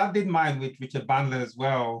 because I did mine with Richard Bandler as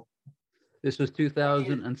well. This was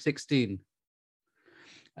 2016.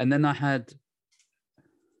 And then I had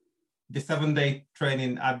the 7-day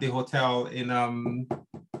training at the hotel in,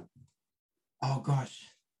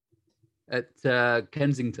 at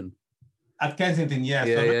Kensington. At Kensington, yes.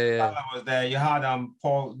 Yeah. Was there. You had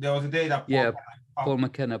Paul. There was a day that Paul Paul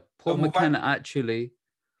McKenna. Paul So McKenna actually.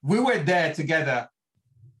 we were there together.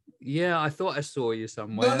 Yeah, I thought I saw you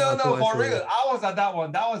somewhere. No, for real. You. I was at that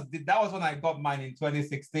one. That was when I got mine in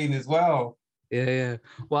 2016 as well. Yeah.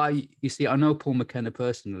 Well, you see, I know Paul McKenna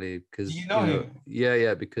personally because Do you know him?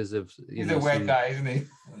 Yeah, because of He's a weird guy, isn't he?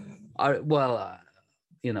 I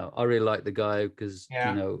really like the guy because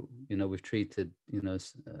we've treated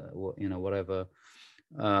whatever,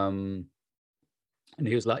 and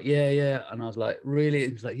he was like yeah, and I was like really,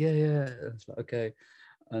 he was like yeah, it's like okay,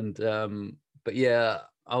 and but yeah,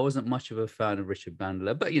 I wasn't much of a fan of Richard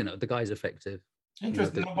Bandler, but the guy's effective.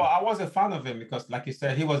 Interesting. No, but I was a fan of him because, like you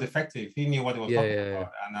said, he was effective. He knew what he was talking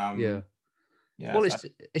about, and well,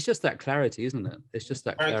 it's just that clarity, isn't it? It's just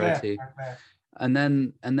that clarity. Clear. And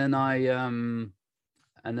then I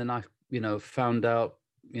found out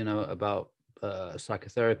about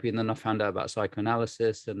psychotherapy, and then I found out about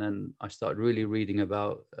psychoanalysis, and then I started really reading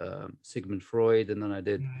about Sigmund Freud, and then I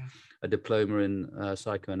did a diploma in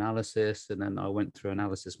psychoanalysis, and then I went through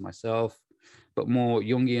analysis myself, but more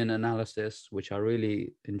Jungian analysis, which I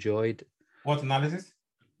really enjoyed. What analysis?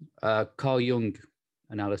 Carl Jung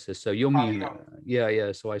analysis. So Jungian,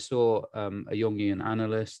 yeah. So I saw a Jungian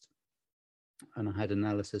analyst, and I had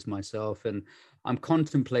analysis myself, and I'm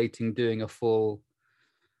contemplating doing a full.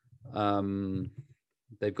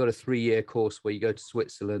 They've got a 3-year course where you go to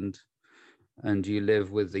Switzerland, and you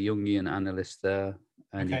live with the Jungian analyst there,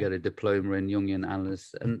 and you get a diploma in Jungian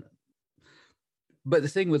analysis. But the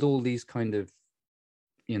thing with all these kind of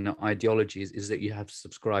ideologies is that you have to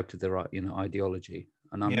subscribe to the right ideology,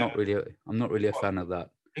 and I'm not really a fan of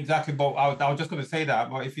that. Exactly, but I was just going to say that.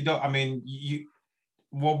 But if you don't, I mean,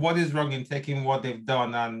 what is wrong in taking what they've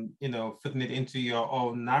done and fitting it into your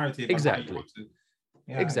own narrative? Exactly.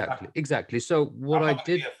 Exactly. So what I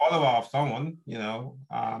did, be a follower of someone,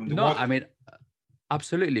 I mean,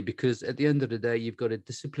 absolutely, because at the end of the day, you've got to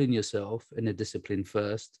discipline yourself in a discipline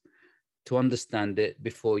first to understand it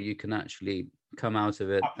before you can actually come out of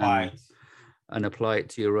it and apply it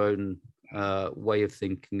to your own way of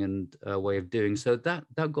thinking and way of doing. So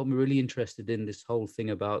that got me really interested in this whole thing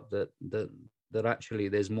about that actually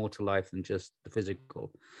there's more to life than just the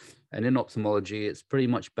physical. And in ophthalmology, it's pretty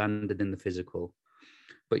much banded in the physical,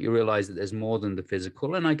 but you realize that there's more than the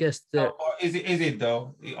physical. And I guess that is it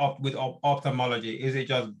though, with ophthalmology, is it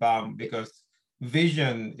just bound because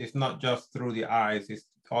vision is not just through the eyes, it's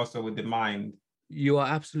also with the mind? You are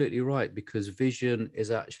absolutely right, because vision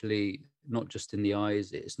is actually not just in the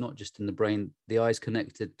eyes, it's not just in the brain. The eye's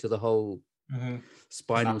connected to the whole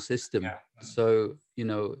spinal system. So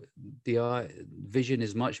the eye vision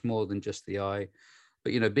is much more than just the eye.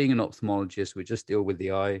 But being an ophthalmologist, we just deal with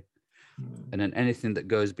the eye, and then anything that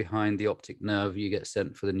goes behind the optic nerve, you get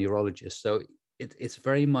sent for the neurologist. So it's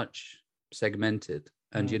very much segmented,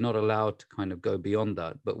 and you're not allowed to kind of go beyond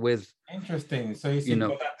that. But with interesting. So you see,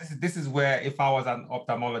 this is where if I was an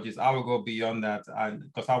ophthalmologist, I would go beyond that, and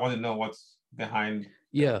because I want to know what's behind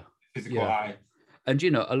the physical eye. And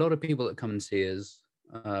a lot of people that come and see us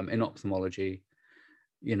in ophthalmology,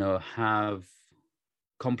 have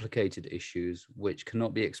complicated issues which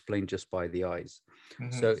cannot be explained just by the eyes.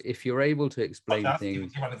 So if you're able to explain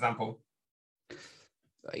things, give an example.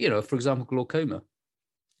 For example, glaucoma.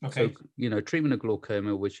 Okay. So, treatment of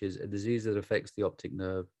glaucoma, which is a disease that affects the optic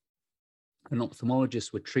nerve, an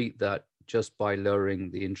ophthalmologist would treat that just by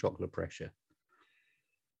lowering the intraocular pressure.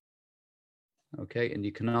 Okay, and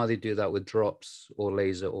you can either do that with drops or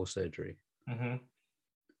laser or surgery.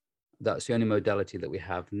 That's the only modality that we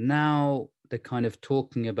have. Now they're kind of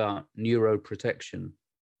talking about neuroprotection.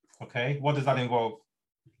 Okay, what does that involve?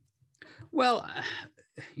 Well,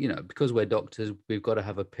 because we're doctors, we've got to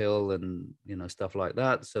have a pill and, stuff like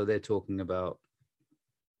that. So they're talking about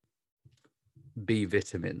B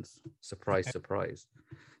vitamins. Surprise, surprise.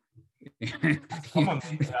 Come on,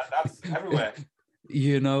 that's everywhere.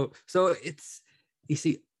 So you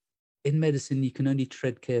see, in medicine, you can only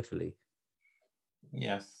tread carefully.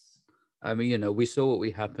 Yes. I mean, we saw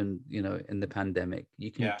what happened, in the pandemic.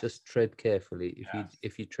 You can just tread carefully.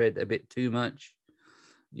 If you tread a bit too much,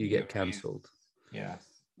 you get cancelled. Yes.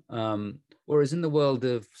 Whereas in the world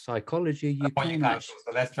of psychology,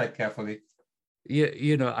 so let's tread carefully. Yeah,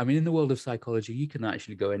 I mean, in the world of psychology, you can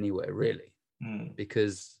actually go anywhere, really,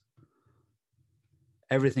 because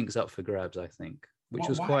everything's up for grabs, I think, which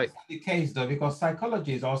was quite is that the case, though, because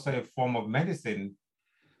psychology is also a form of medicine,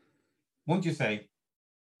 won't you say?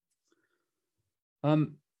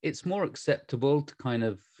 It's more acceptable to kind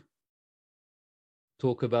of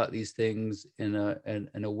talk about these things in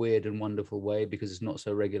a weird and wonderful way because it's not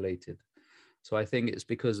so regulated. So I think it's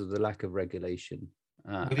because of the lack of regulation.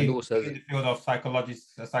 And also in the field of psychology,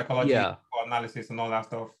 analysis and all that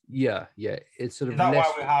stuff. Yeah, it's sort Is of that less.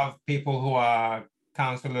 why we have people who are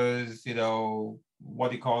counselors,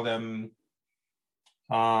 what do you call them?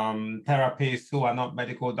 Therapists who are not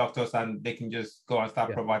medical doctors, and they can just go and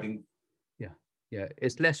start providing. Yeah,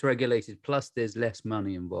 it's less regulated, plus there's less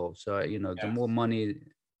money involved. So the more money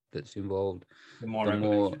that's involved, the more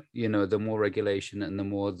the more regulation, and the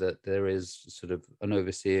more that there is sort of an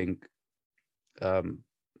overseeing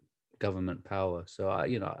government power. So I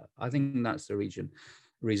think that's the reason.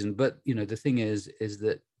 But the thing is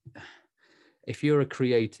that if you're a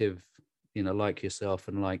creative, like yourself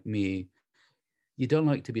and like me, you don't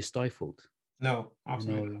like to be stifled. No,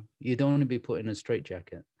 absolutely. You don't want to be put in a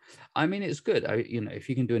straitjacket. I mean, it's good. If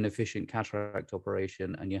you can do an efficient cataract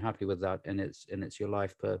operation and you're happy with that, and it's your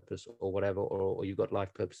life purpose or whatever, or you've got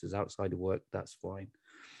life purposes outside of work, that's fine.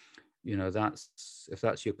 If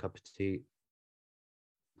that's your cup of tea,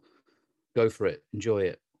 go for it, enjoy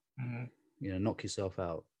it. Mm-hmm. Knock yourself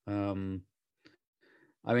out. I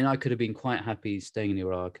mean, I could have been quite happy staying in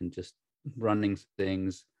Iraq and just running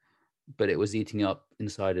things, but it was eating up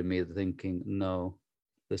inside of me, thinking, no,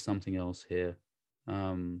 there's something else here.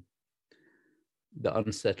 The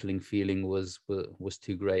unsettling feeling was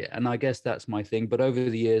too great, and I guess that's my thing. But over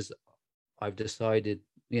the years, I've decided,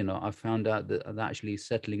 I found out that actually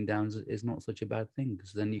settling down is not such a bad thing,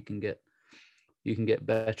 because then you can get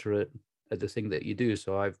better at the thing that you do.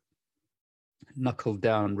 So I've knuckled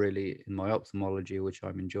down really in my ophthalmology, which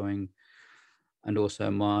I'm enjoying, and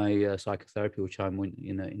also my psychotherapy, which I'm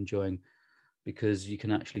enjoying, because you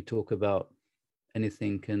can actually talk about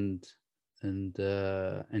anything and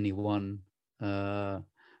anyone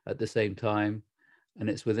at the same time, and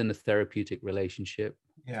it's within a therapeutic relationship.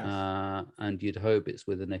 Yes. And you'd hope it's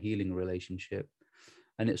within a healing relationship,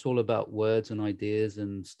 and it's all about words and ideas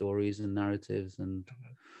and stories and narratives, and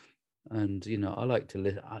I like to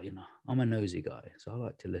listen. I'm a nosy guy, so I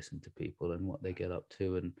like to listen to people and what they get up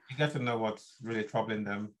to, and you get to know what's really troubling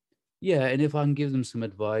them. Yeah, and if I can give them some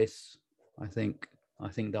advice, I think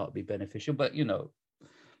that would be beneficial. But you've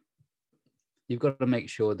got to make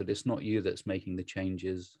sure that it's not you that's making the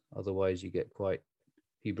changes. Otherwise, you get quite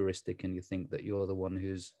hubristic, and you think that you're the one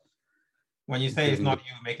who's. When you say it's not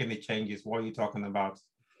you making the changes, what are you talking about?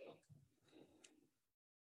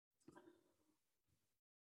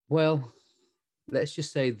 Well, let's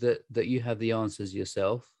just say that you have the answers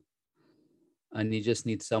yourself, and you just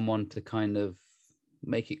need someone to kind of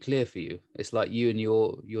make it clear for you. It's like you and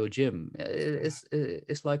your gym.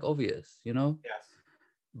 It's like obvious, Yes.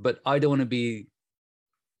 But I don't want to be.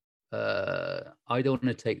 I don't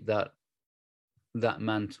want to take that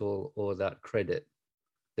mantle or that credit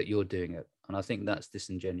that you're doing it, and I think that's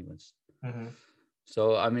disingenuous. Mm-hmm.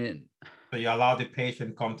 So I mean, so you allow the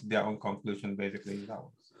patient come to their own conclusion, basically.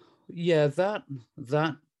 Yeah, that,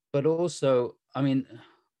 but also, I mean,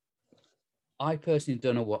 I personally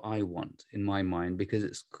don't know what I want in my mind,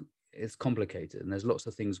 because it's complicated and there's lots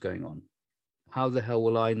of things going on. How the hell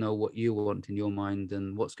will I know what you want in your mind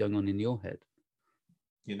and what's going on in your head?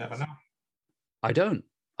 You never know. I don't.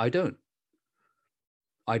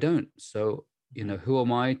 So, who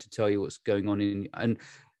am I to tell you what's going on in, and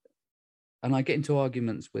I get into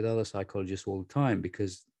arguments with other psychologists all the time,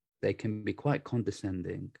 because they can be quite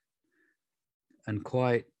condescending and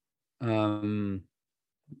quite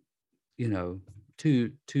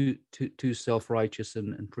too self-righteous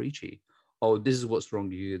and preachy. Oh, this is what's wrong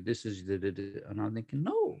with you, this is and I'm thinking,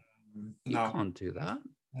 no, you can't do that.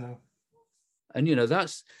 No. And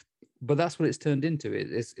that's what it's turned into.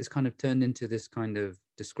 It's kind of turned into this kind of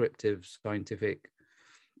descriptive scientific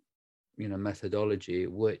methodology,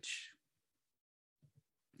 which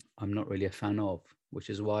I'm not really a fan of, which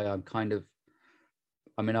is why I'm kind of,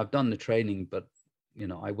 I've done the training, but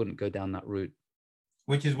I wouldn't go down that route.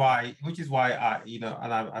 Which is why I, and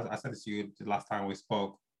I said this to you the last time we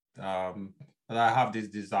spoke, that I have this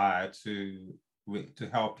desire to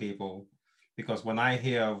help people, because when I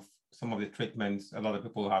hear of some of the treatments a lot of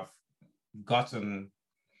people have gotten,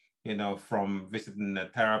 from visiting a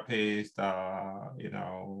therapist,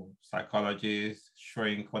 psychologist,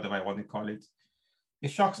 shrink, whatever I want to call it,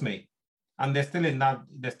 it shocks me. And they're still not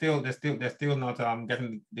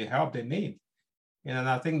getting the help they need. And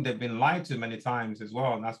I think they've been lied to many times as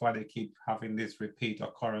well. And that's why they keep having this repeat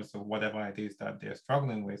occurrence of whatever it is that they're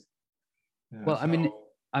struggling with. Well, in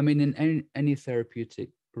any therapeutic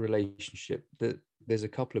relationship, there's a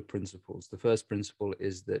couple of principles. The first principle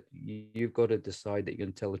is that you've got to decide that you're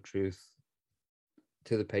going to tell the truth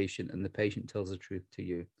to the patient, and the patient tells the truth to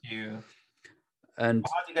you. Yeah. And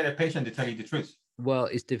how do you get a patient to tell you the truth? Well,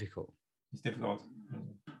 it's difficult. It's difficult.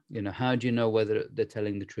 How do you know whether they're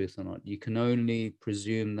telling the truth or not? You can only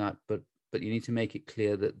presume that, but but you need to make it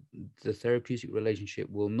clear that the therapeutic relationship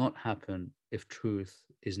will not happen if truth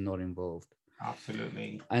is not involved.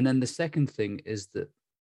 Absolutely. And then the second thing is that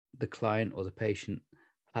the client or the patient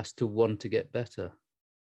has to want to get better.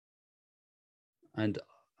 And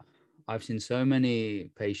I've seen so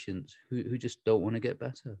many patients who just don't want to get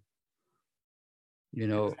better.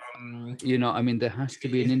 I mean, there has to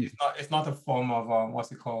be it's not a form of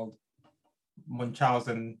what's it called?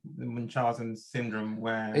 Munchausen syndrome,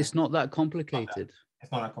 where it's not that complicated.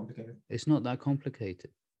 It's not that complicated. It's not that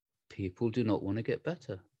complicated. People do not want to get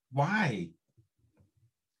better. Why?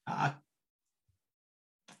 I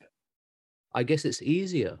guess it's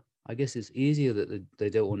easier. That they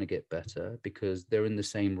don't want to get better because they're in the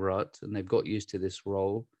same rut and they've got used to this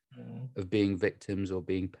role of being victims or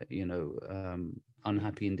being,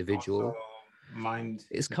 unhappy individual.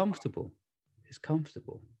 It's comfortable. It's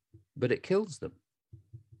comfortable, but it kills them.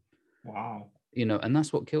 Wow. And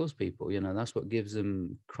that's what kills people. That's what gives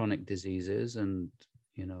them chronic diseases. And,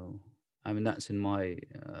 I mean, that's in my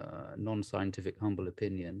non-scientific, humble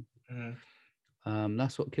opinion.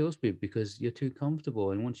 That's what kills people, because you're too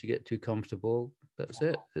comfortable. And once you get too comfortable, that's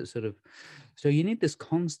it. It's sort of, so you need this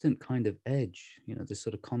constant kind of edge, this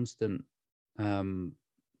sort of constant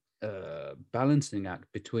balancing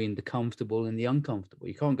act between the comfortable and the uncomfortable.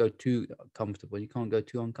 You can't go too comfortable. You can't go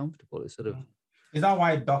too uncomfortable. It's sort of. Is that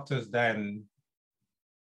why doctors then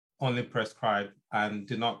only prescribe and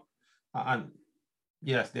do not, and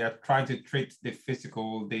yes, they are trying to treat the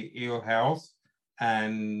physical, the ill health,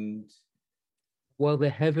 and well,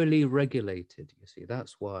 they're heavily regulated. You see,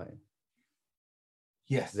 that's why.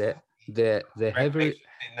 Yes, they're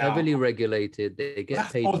heavily regulated. They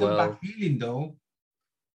get paid well. Back healing, though.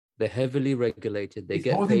 They're heavily regulated. They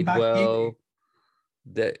get paid well.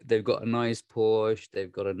 They've got a nice Porsche.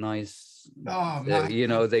 They've got a nice,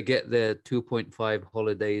 they get their 2.5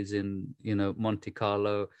 holidays in, Monte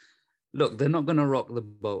Carlo. Look, they're not going to rock the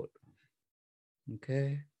boat.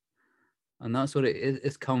 Okay. And that's what it is.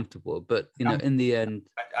 It's comfortable. But, in the end.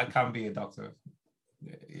 I can't be a doctor,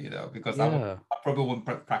 because I probably won't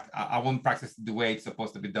practice. I won't practice the way it's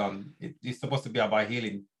supposed to be done. It's supposed to be about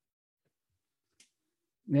healing.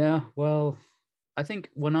 Yeah, well, I think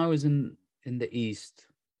when I was in the East,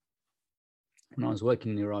 when I was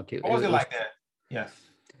working in Iraq, what was it like there? Yes.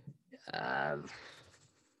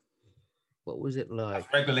 What was it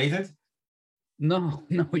like? Regulated? No,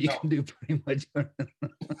 you can do pretty much.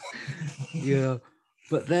 Yeah,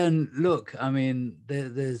 but then look, I mean,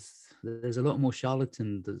 there's a lot more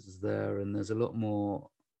charlatans there, and there's a lot more,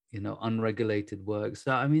 unregulated work.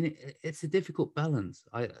 So I mean, it's a difficult balance.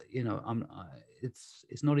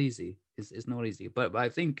 It's not easy. It's not easy. But I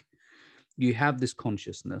think you have this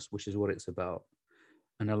consciousness, which is what it's about,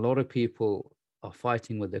 and a lot of people are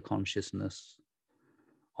fighting with their consciousness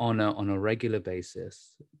on a regular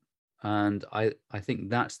basis. And I think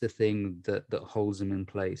that's the thing that holds them in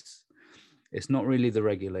place. It's not really the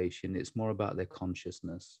regulation. It's more about their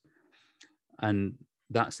consciousness. And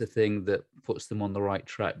that's the thing that puts them on the right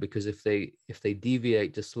track, because if they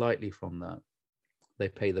deviate just slightly from that, they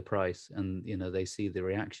pay the price, and, they see the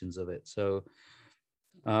reactions of it. So,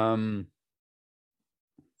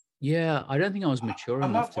 yeah, I don't think I was mature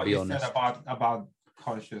enough, to be honest. Said about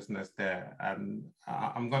consciousness there. And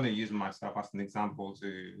I'm going to use myself as an example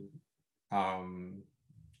to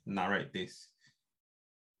narrate this.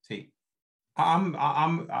 See,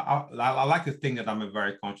 I like to think that I'm a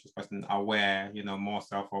very conscious person, aware, more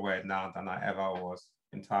self-aware now than I ever was,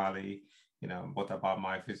 entirely, both about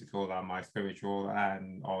my physical and my spiritual,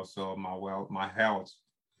 and also my health.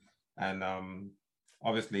 And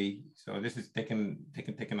obviously, so this is taking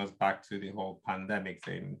us back to the whole pandemic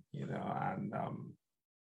thing, and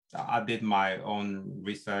I did my own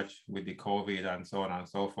research with the COVID and so on and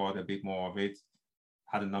so forth, a bit more of it.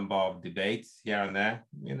 Had a number of debates here and there,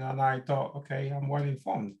 and I thought, okay, I'm well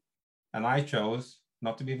informed. And I chose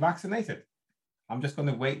not to be vaccinated. I'm just going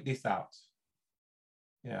to wait this out,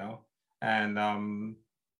 and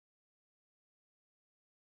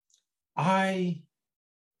I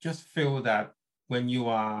just feel that when you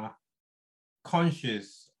are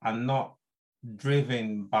conscious and not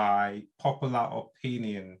driven by popular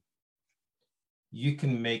opinion, you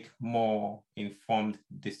can make more informed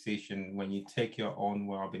decision when you take your own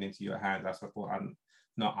well-being into your hands, I suppose, and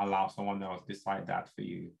not allow someone else decide that for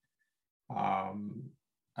you.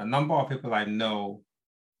 A number of people I know,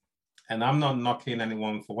 and I'm not knocking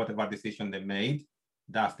anyone for whatever decision they made.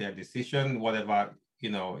 That's their decision. Whatever,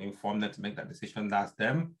 informed them to make that decision, that's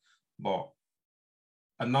them. But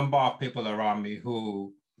a number of people around me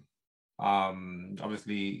who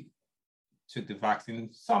obviously took the vaccine,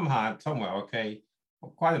 some had, some were okay,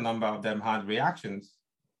 quite a number of them had reactions.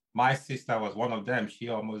 My sister was one of them. She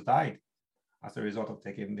almost died as a result of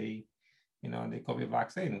taking the COVID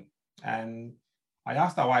vaccine. And I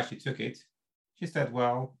asked her why she took it. She said,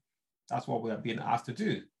 well, that's what we are being asked to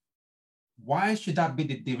do. Why should that be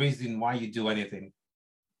the reason why you do anything?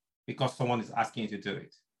 Because someone is asking you to do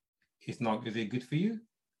it. Is it good for you?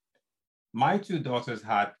 My two daughters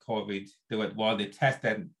had COVID. They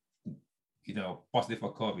tested, positive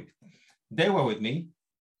for COVID. They were with me.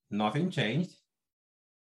 Nothing changed.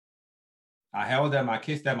 I held them, I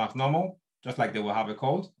kissed them as normal, just like they will have a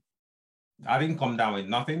cold. I didn't come down with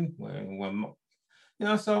nothing.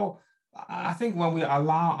 So I think when we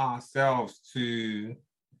allow ourselves to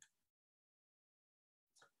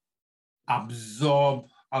absorb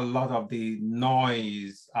a lot of the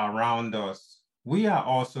noise around us, we are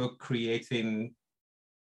also creating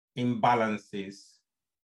imbalances,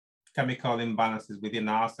 chemical imbalances within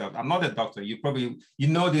ourselves. I'm not a doctor. You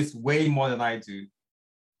know this way more than I do.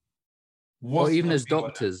 Well, even as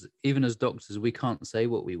doctors, we can't say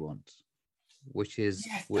what we want, which is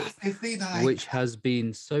which has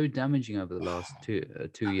been so damaging over the last 2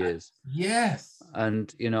 years. Yes.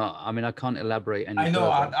 And I can't elaborate any I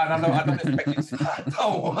know, further. I don't expect you to. I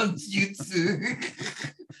don't want you to.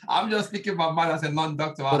 I'm just speaking about mine as a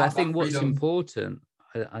non-doctor. But I think what's important,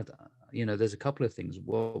 there's a couple of things.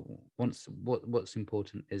 Well, what's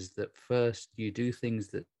important is that first you do things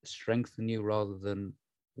that strengthen you rather than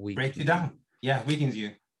break you down. Yeah, weakens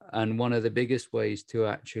you. And one of the biggest ways to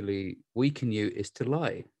actually weaken you is to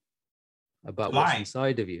lie about what's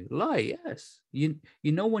inside of you. Lie, yes. You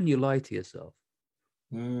know when you lie to yourself.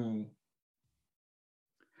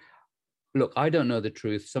 Look, I don't know the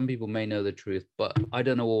truth. Some people may know the truth, but I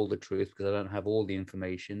don't know all the truth because I don't have all the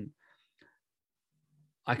information.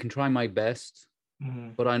 I can try my best,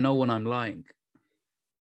 but I know when I'm lying.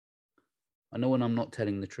 I know when I'm not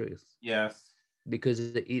telling the truth. Yes. Because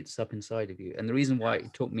it eats up inside of you. And the reason why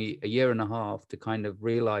it took me a year and a half to kind of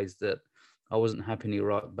realize that I wasn't happy in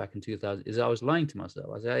Iraq back in 2000 is I was lying to myself.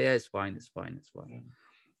 I said, yeah, it's fine.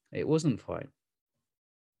 It wasn't fine.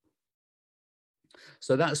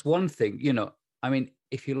 So that's one thing,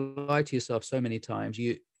 if you lie to yourself so many times,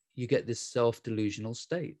 you get this self-delusional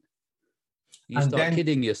state. You start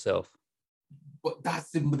kidding yourself. But that's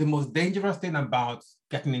the most dangerous thing about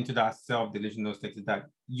getting into that self-delusional state is that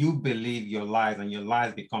you believe your lies and your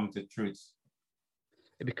lies become the truth.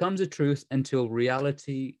 It becomes a truth until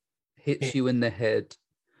reality hits you in the head,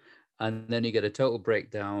 and then you get a total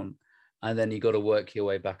breakdown, and then you got to work your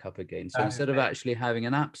way back up again. So instead of actually having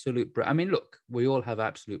an absolute look, we all have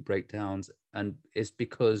absolute breakdowns, and it's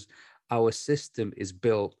because our system is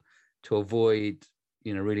built to avoid,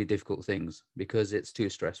 really difficult things because it's too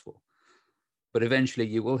stressful. But eventually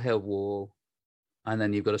you will hit a wall, and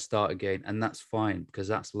then you've got to start again, and that's fine because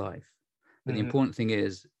that's life. But the important thing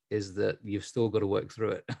is that you've still got to work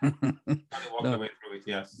through it.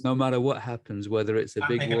 No matter what happens, whether it's a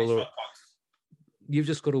big wall or you've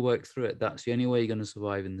just got to work through it. That's the only way you're going to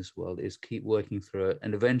survive in this world is keep working through it.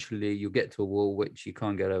 And eventually you get to a wall which you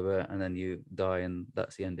can't get over, and then you die, and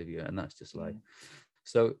that's the end of you. And that's just life.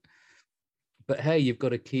 So, but hey, you've got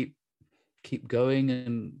to keep going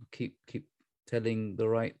and keep telling the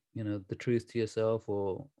right, the truth to yourself,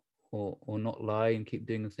 or not lie, and keep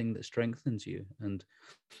doing the thing that strengthens you. And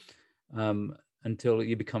until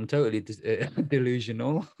you become totally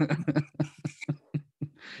delusional.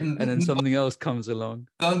 And then something else comes along.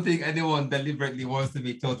 I don't think anyone deliberately wants to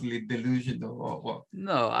be totally delusional or what.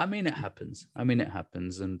 No, it happens.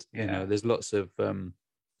 And there's lots of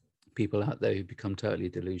people out there who become totally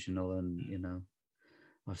delusional, and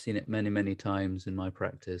I've seen it many, many times in my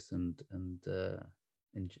practice and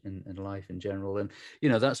in life in general. And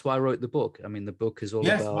that's why I wrote the book. The book is all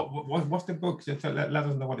about. What's the book? So let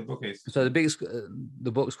us know what the book is. So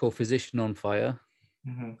the book's called Physician on Fire,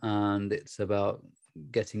 and it's about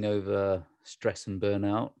getting over stress and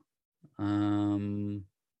burnout, and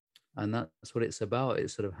that's what it's about.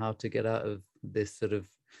 It's sort of how to get out of this sort of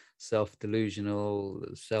self-delusional,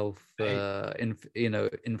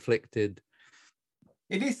 inflicted.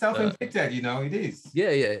 It is self-inflicted, it is.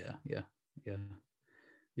 Yeah.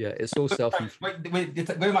 It's all self-inflicted. Wait,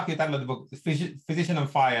 going back to the title of the book, Physician on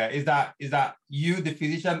Fire. Is that you, the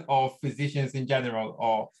physician, or physicians in general,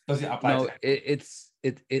 or does it apply? No, it's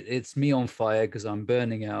me on fire because I'm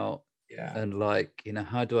burning out. Yeah. And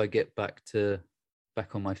how do I get back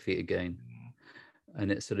on my feet again?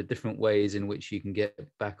 And it's sort of different ways in which you can get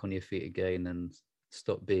back on your feet again and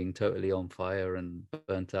stop being totally on fire and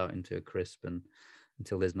burnt out into a crisp, and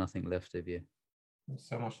until there's nothing left of you. There's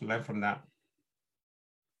so much to learn from that.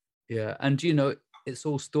 Yeah. And it's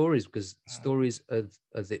all stories, because stories are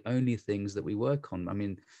the only things that we work on. I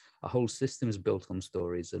mean, our whole system is built on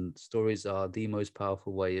stories, and stories are the most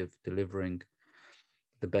powerful way of delivering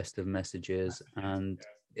the best of messages. And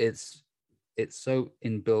it's so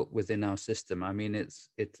inbuilt within our system. I mean, it's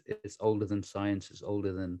older than science, it's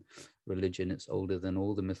older than religion, it's older than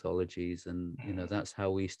all the mythologies. And that's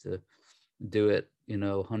how we used to do it,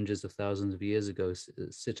 hundreds of thousands of years ago.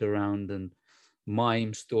 Sit around and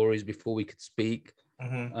mime stories before we could speak,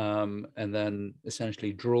 and then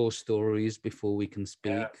essentially draw stories before we can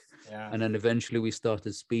speak. And then eventually we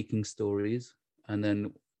started speaking stories, and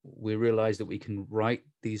then we realized that we can write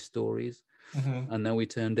these stories, and then we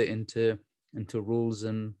turned it into rules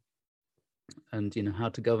and how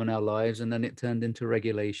to govern our lives, and then it turned into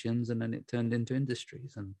regulations, and then it turned into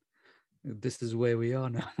industries, and this is where we are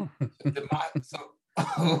now.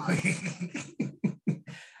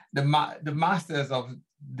 The masters of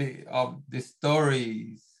the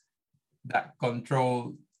stories that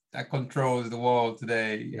controls the world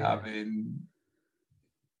today. I mean,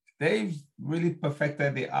 they've really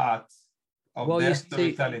perfected the art of their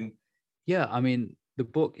storytelling. Yeah, I mean, the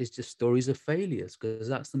book is just stories of failures, because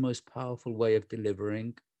that's the most powerful way of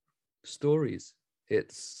delivering stories.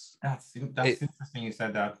 That's interesting you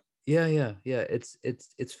said that. Yeah.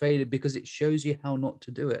 It's failure because it shows you how not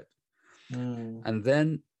to do it, and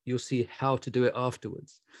then you'll see how to do it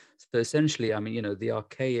afterwards. So essentially, I mean, the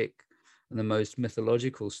archaic and the most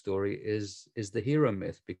mythological story is the hero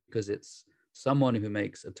myth, because it's someone who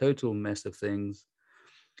makes a total mess of things,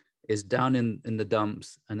 is down in the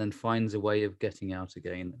dumps, and then finds a way of getting out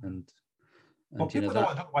again. And people don't want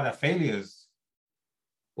to talk about their failures.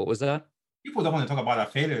 What was that? People don't want to talk about their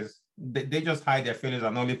failures. They just hide their failures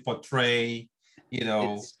and only portray,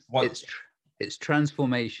 It's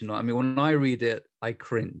transformational. I mean, when I read it, I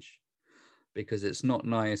cringe, because it's not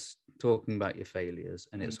nice talking about your failures,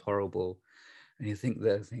 and it's horrible. And you think,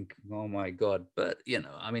 oh my God. But,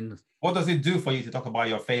 I mean. What does it do for you to talk about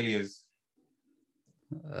your failures?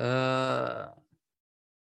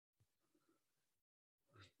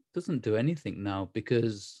 Doesn't do anything now,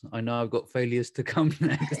 because I know I've got failures to come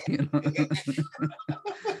next.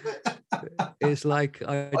 It's like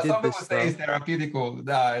I did some this people say it's therapeutical.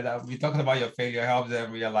 That we talking about your failure helps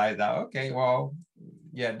them realize that, okay, well,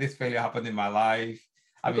 yeah, this failure happened in my life.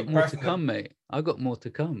 I've got more to come, mate. I've got more to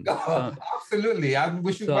come. So, absolutely,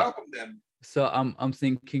 we should welcome them. So I'm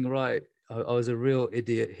thinking, right, I was a real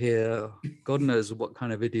idiot here. God knows what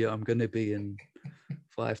kind of idiot I'm going to be in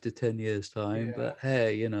 5 to 10 years time. Yeah. But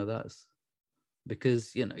hey, that's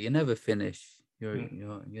because you never finish.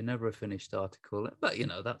 You're never a finished article. But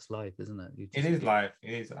that's life, isn't it? It is life.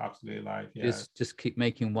 It is absolutely life. Yeah. Just keep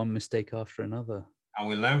making one mistake after another. And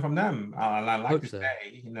we learn from them. I like to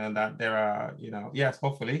say, that there are, yes,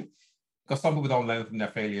 hopefully, because some people don't learn from their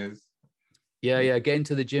failures. Yeah, get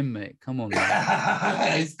into the gym, mate. Come on,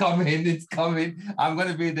 man. It's coming. I'm going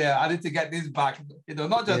to be there. I need to get this back,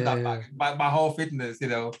 not just back, but my whole fitness,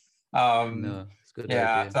 No, it's good.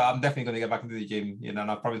 Yeah, idea. So I'm definitely going to get back into the gym, and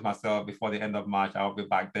I promised myself before the end of March, I'll be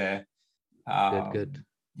back there. Good.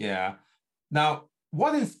 Yeah. Now,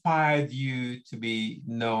 what inspired you to be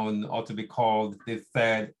known or to be called the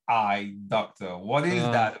Third Eye Doctor? What is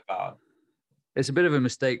that about? It's a bit of a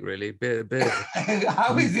mistake, really.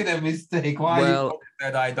 How is it a mistake? Why are you called the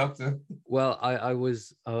Third Eye Doctor? Well, I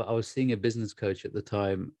was seeing a business coach at the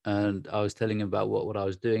time, and I was telling him about what I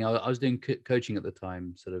was doing. I was doing coaching at the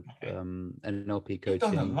time, sort of NLP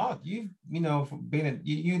coaching. You've done a lot. You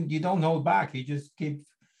don't hold back. You just keep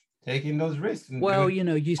taking those risks. Well,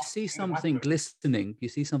 you see something glistening. You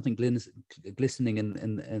see something glistening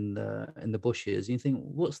in the bushes. You think,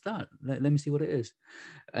 what's that? Let me see what it is.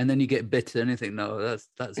 And then you get bitten, and you think, no, that's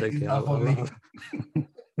okay.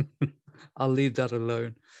 I'll leave that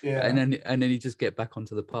alone. Yeah. And then you just get back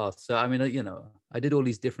onto the path. So I mean, I did all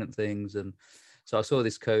these different things, and so I saw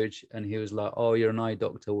this coach, and he was like, "Oh, you're an eye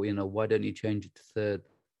doctor. Well, why don't you change it to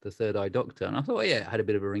the Third Eye Doctor?" And I thought, yeah, it had a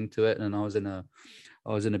bit of a ring to it. And I was in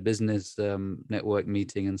a business network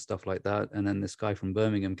meeting and stuff like that. And then this guy from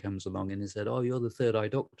Birmingham comes along, and he said, "Oh, you're the Third Eye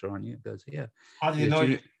Doctor, aren't you?" He goes, "Yeah." How do you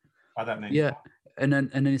know by that name? Yeah. And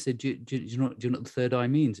then he said, do you know what the third eye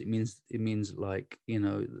means? It means like,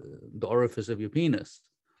 the orifice of your penis.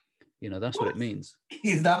 That's what it means.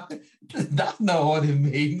 That's not what it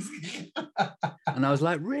means. And I was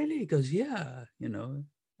like, really? He goes, yeah,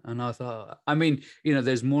 And I thought, I mean,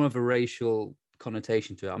 there's more of a racial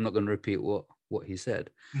connotation to it. I'm not going to repeat what he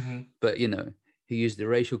said, but he used the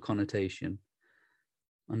racial connotation.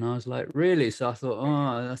 And I was like, really? So I thought,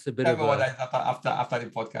 oh, that's a bit of what I thought after the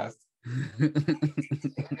podcast.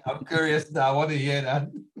 I'm curious now. I want to hear that.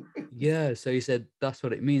 Yeah, so he said that's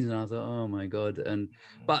what it means, and I thought, oh my god. And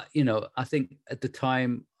but I think at the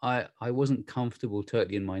time I wasn't comfortable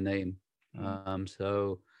totally in my name.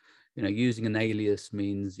 So using an alias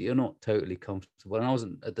means you're not totally comfortable, and I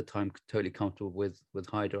wasn't at the time totally comfortable with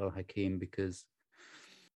Hyder Al Hakim because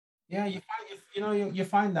Yeah, you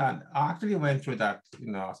find that I actually went through that,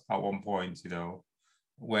 at one point,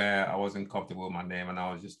 where I wasn't comfortable with my name and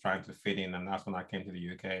I was just trying to fit in, and that's when I came to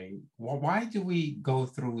the UK. Why do we go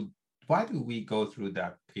through? Why do we go through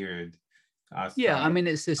that period as I mean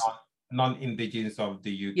it's this non-indigenous of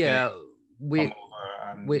the UK? Yeah, And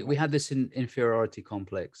we had this inferiority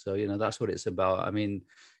complex. So that's what it's about. I mean,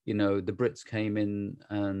 the Brits came in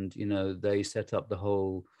and they set up the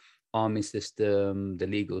whole army system, the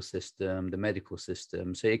legal system, the medical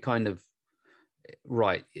system. So it kind of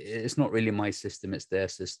it's not really my system, it's their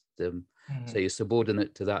system. So you're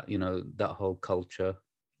subordinate to that, that whole culture.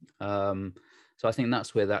 So I think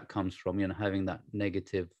that's where that comes from, having that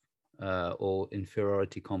negative or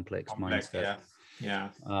inferiority complex mindset. Yeah.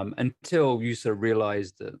 Until you sort of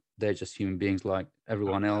realize that they're just human beings like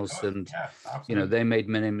everyone else, and they made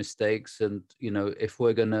many mistakes, and if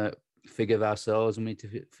we're gonna forgive ourselves, we need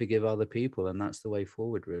to forgive other people, and that's the way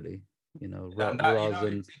forward, really. Rather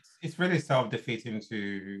than it's really self-defeating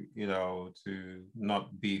to to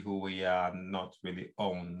not be who we are, not really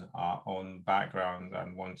own our own background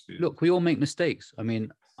and want to look. We all make mistakes. I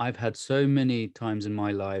mean, I've had so many times in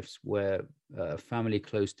my life where family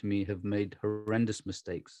close to me have made horrendous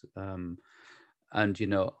mistakes, and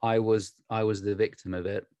I was the victim of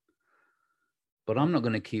it. But I'm not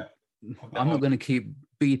going to keep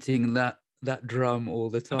beating that drum all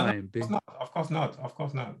the time. Of course not.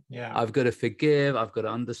 Yeah, I've got to forgive. I've got to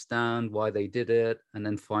understand why they did it, and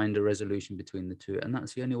then find a resolution between the two. And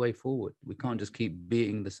that's the only way forward. We can't just keep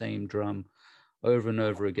beating the same drum over and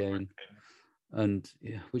over again. And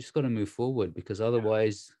we just got to move forward, because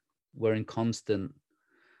otherwise we're in constant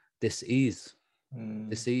dis-ease,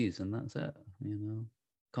 and that's it.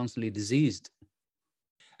 Constantly diseased.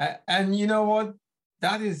 And you know what?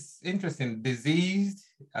 That is interesting. Diseased,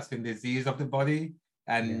 as in disease of the body,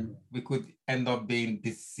 and we could end up being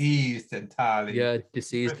diseased entirely. Yeah,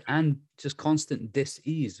 diseased and just constant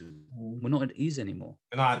dis-ease. We're not at ease anymore.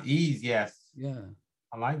 We're not at ease. Yes. Yeah.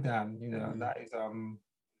 I like that. That is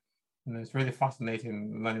it's really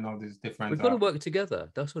fascinating learning all these different. We've got to work together.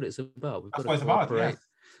 That's what it's about. That's what it's about. Yes.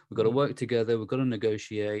 We've got to work together. We've got to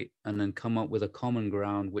negotiate, and then come up with a common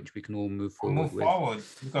ground which we can all move forward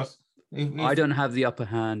with. Because if I don't have the upper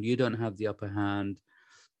hand, you don't have the upper hand.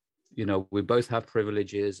 We both have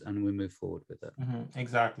privileges, and we move forward with it.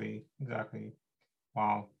 Exactly.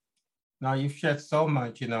 Wow. Now you've shared so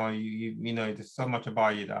much. There's so much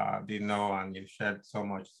about you that I didn't know, and you've shared so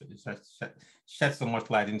much. Shed so much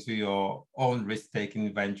light into your own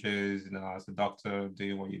risk-taking ventures. As a doctor,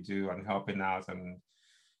 doing what you do and helping out, and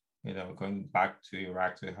going back to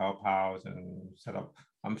Iraq to help out and set up.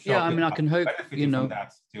 I'm sure. Yeah, I mean, I can hope from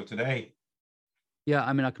that till today. Yeah,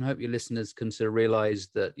 I mean, I can hope your listeners can sort of realize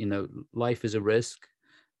that life is a risk.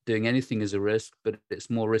 Doing anything is a risk, but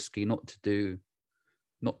it's more risky not to do it.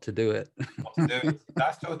 Not to do it.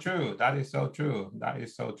 That's so true. That is so true.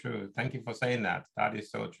 Thank you for saying that. That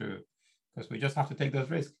is so true. Because we just have to take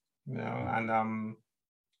those risks, and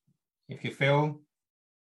if you fail,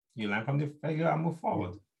 you learn from the failure and move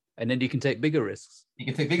forward. And then you can take bigger risks.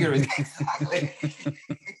 Exactly.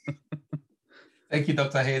 Thank you,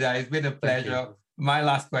 Dr. Hyder. It's been a pleasure. My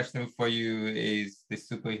last question for you is the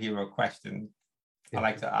superhero question. I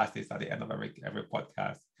like to ask this at the end of every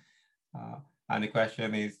podcast. And the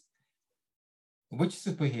question is, which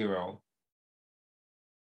superhero,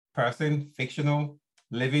 person, fictional,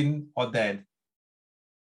 living or dead,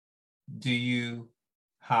 do you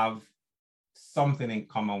have something in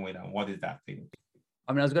common with, and what is that thing?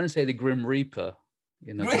 I mean, I was going to say the Grim Reaper,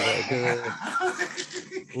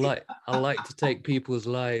 I like to take people's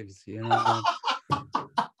lives,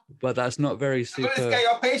 but that's not very super. Let's get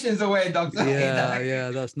your patience away, Doctor.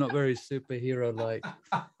 Yeah, that's not very superhero-like.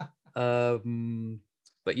 But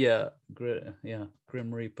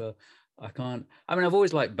Grim Reaper. I've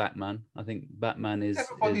always liked Batman. I think Batman is.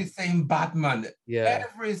 Everybody's saying Batman. Yeah.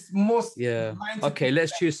 Okay,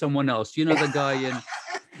 let's choose someone else. The guy in.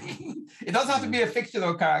 It doesn't have to be a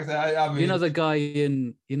fictional character. I mean,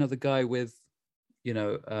 the guy with,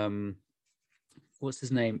 what's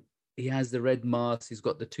his name? He has the red mask. He's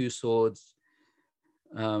got the two swords.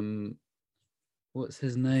 What's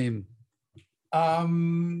his name? Mask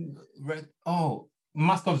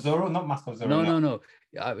of Zorro, not Mask of Zorro. No.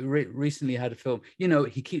 I recently had a film.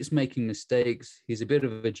 He keeps making mistakes. He's a bit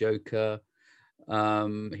of a joker.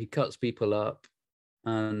 He cuts people up,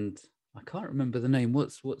 and I can't remember the name.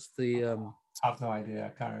 What's the I have no idea. I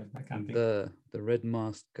can't think. the red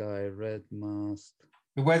mask guy? Red mask.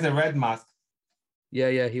 He wears a red mask.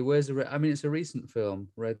 Yeah. He wears I mean, it's a recent film,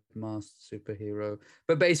 Red Mask superhero.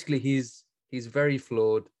 But basically, he's very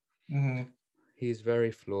flawed. Mm-hmm. He's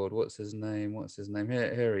very flawed. What's his name?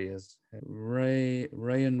 Here he is.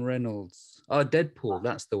 Ryan Reynolds. Oh, Deadpool.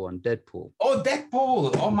 That's the one. Deadpool. Oh,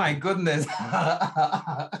 Deadpool. Oh my goodness.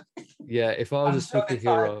 Yeah, if I was a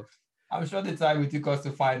superhero. I'm sure the time it took us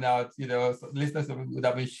to find out, listeners would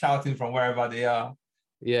have been shouting from wherever they are.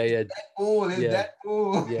 Yeah. Deadpool,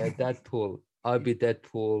 Deadpool. Yeah, Deadpool. I'd be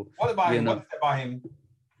Deadpool. What about him? What's about him?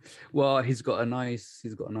 Well, he's got a nice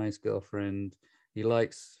girlfriend. He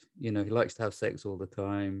likes to have sex all the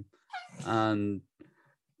time. And,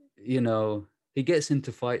 he gets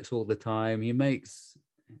into fights all the time.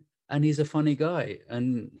 And he's a funny guy,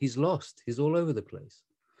 and he's lost. He's all over the place.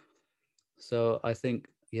 So I think,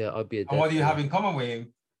 yeah, I'd be a Deadpool. And what do you have in common with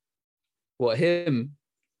him? What, him?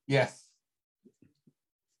 Yes.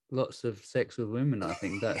 Lots of sex with women, I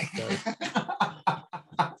think. That's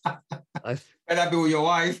Better be with your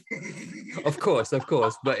wife. Of course.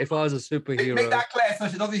 But if I was a superhero, make that clear so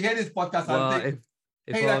she doesn't hear this podcast. Well,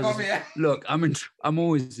 look, I'm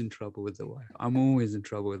always in trouble with the wife.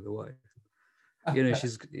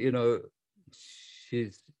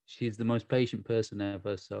 She's the most patient person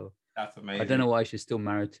ever. So that's amazing. I don't know why she's still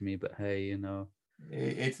married to me, but hey,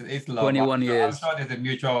 it's love. 21 years. I'm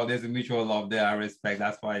sure there's a mutual love there. I respect.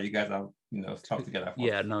 That's why you guys have stuck together.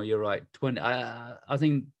 Yeah, no, you're right. I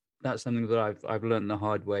think that's something that I've learned the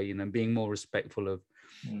hard way. Being more respectful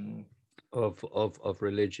of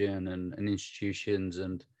religion and institutions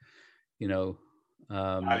and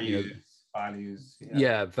values. Values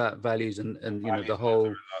and values, the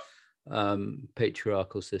whole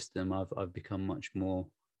patriarchal system. I've become much more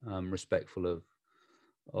respectful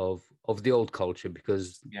of the old culture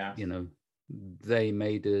because they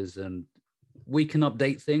made us, and we can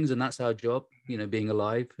update things, and that's our job, being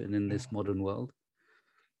alive and in this modern world.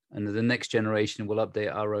 And the next generation will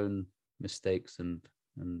update our own mistakes and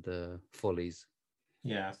follies.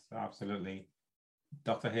 Yes, absolutely.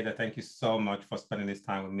 Dr. Hader, thank you so much for spending this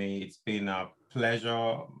time with me. It's been a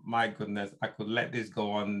pleasure. My goodness, I could let this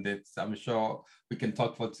go on. I'm sure we can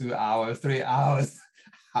talk for 2 hours, 3 hours.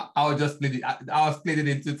 I'll split it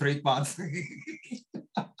into 3 parts.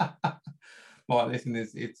 But listen,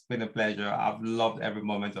 it's been a pleasure. I've loved every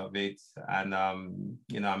moment of it. And,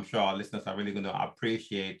 I'm sure our listeners are really going to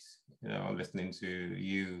appreciate, listening to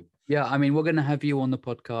you. Yeah, I mean, we're going to have you on the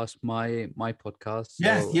podcast, my podcast.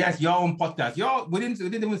 So... Yes, your own podcast. We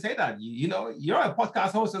didn't even say that. You're a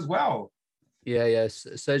podcast host as well. Yeah,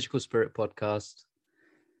 Surgical Spirit podcast.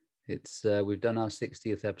 It's we've done our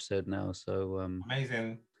 60th episode now, so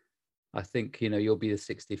amazing. I think you'll be the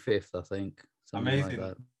 65th. I think amazing.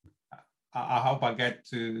 Like that. I hope I get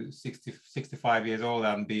to 60, 65 years old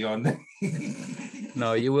and beyond.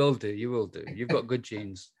 No, you will do. You've got good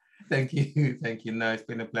genes. Thank you. No, it's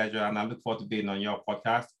been a pleasure, and I look forward to being on your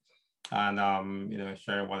podcast and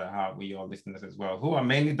sharing what I have with your listeners as well, who are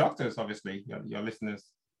mainly doctors, obviously. Your listeners.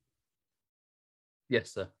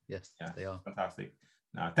 Yes, sir. Yes, they are. Fantastic.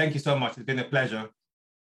 Thank you so much. It's been a pleasure.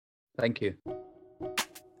 Thank you.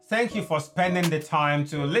 Thank you for spending the time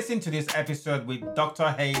to listen to this episode with Dr.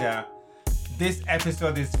 Hader. This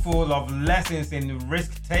episode is full of lessons in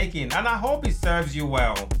risk-taking, and I hope it serves you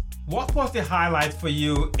well. What was the highlight for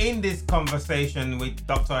you in this conversation with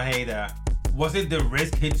Dr. Hader? Was it the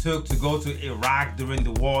risk he took to go to Iraq during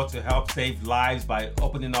the war to help save lives by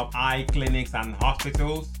opening up eye clinics and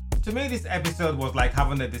hospitals? To me, this episode was like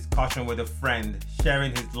having a discussion with a friend,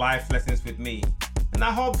 sharing his life lessons with me. And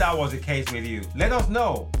I hope that was the case with you. Let us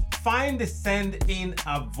know. Find the send in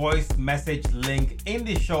a voice message link in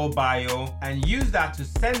the show bio and use that to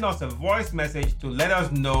send us a voice message to let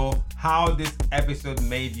us know how this episode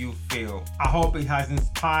made you feel. I hope it has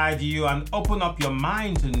inspired you and opened up your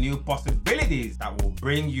mind to new possibilities that will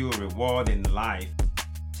bring you reward in life.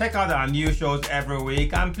 Check out our new shows every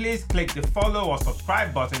week, and please click the follow or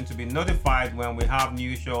subscribe button to be notified when we have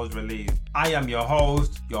new shows released. I am your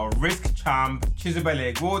host, your risk champ,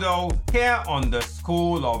 Chizubele Gudo, here on the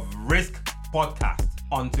School of Risk podcast.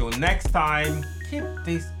 Until next time, keep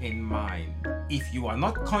this in mind. If you are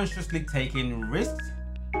not consciously taking risks,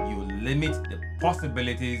 you limit the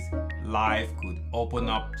possibilities life could open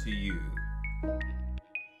up to you.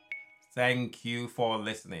 Thank you for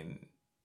listening.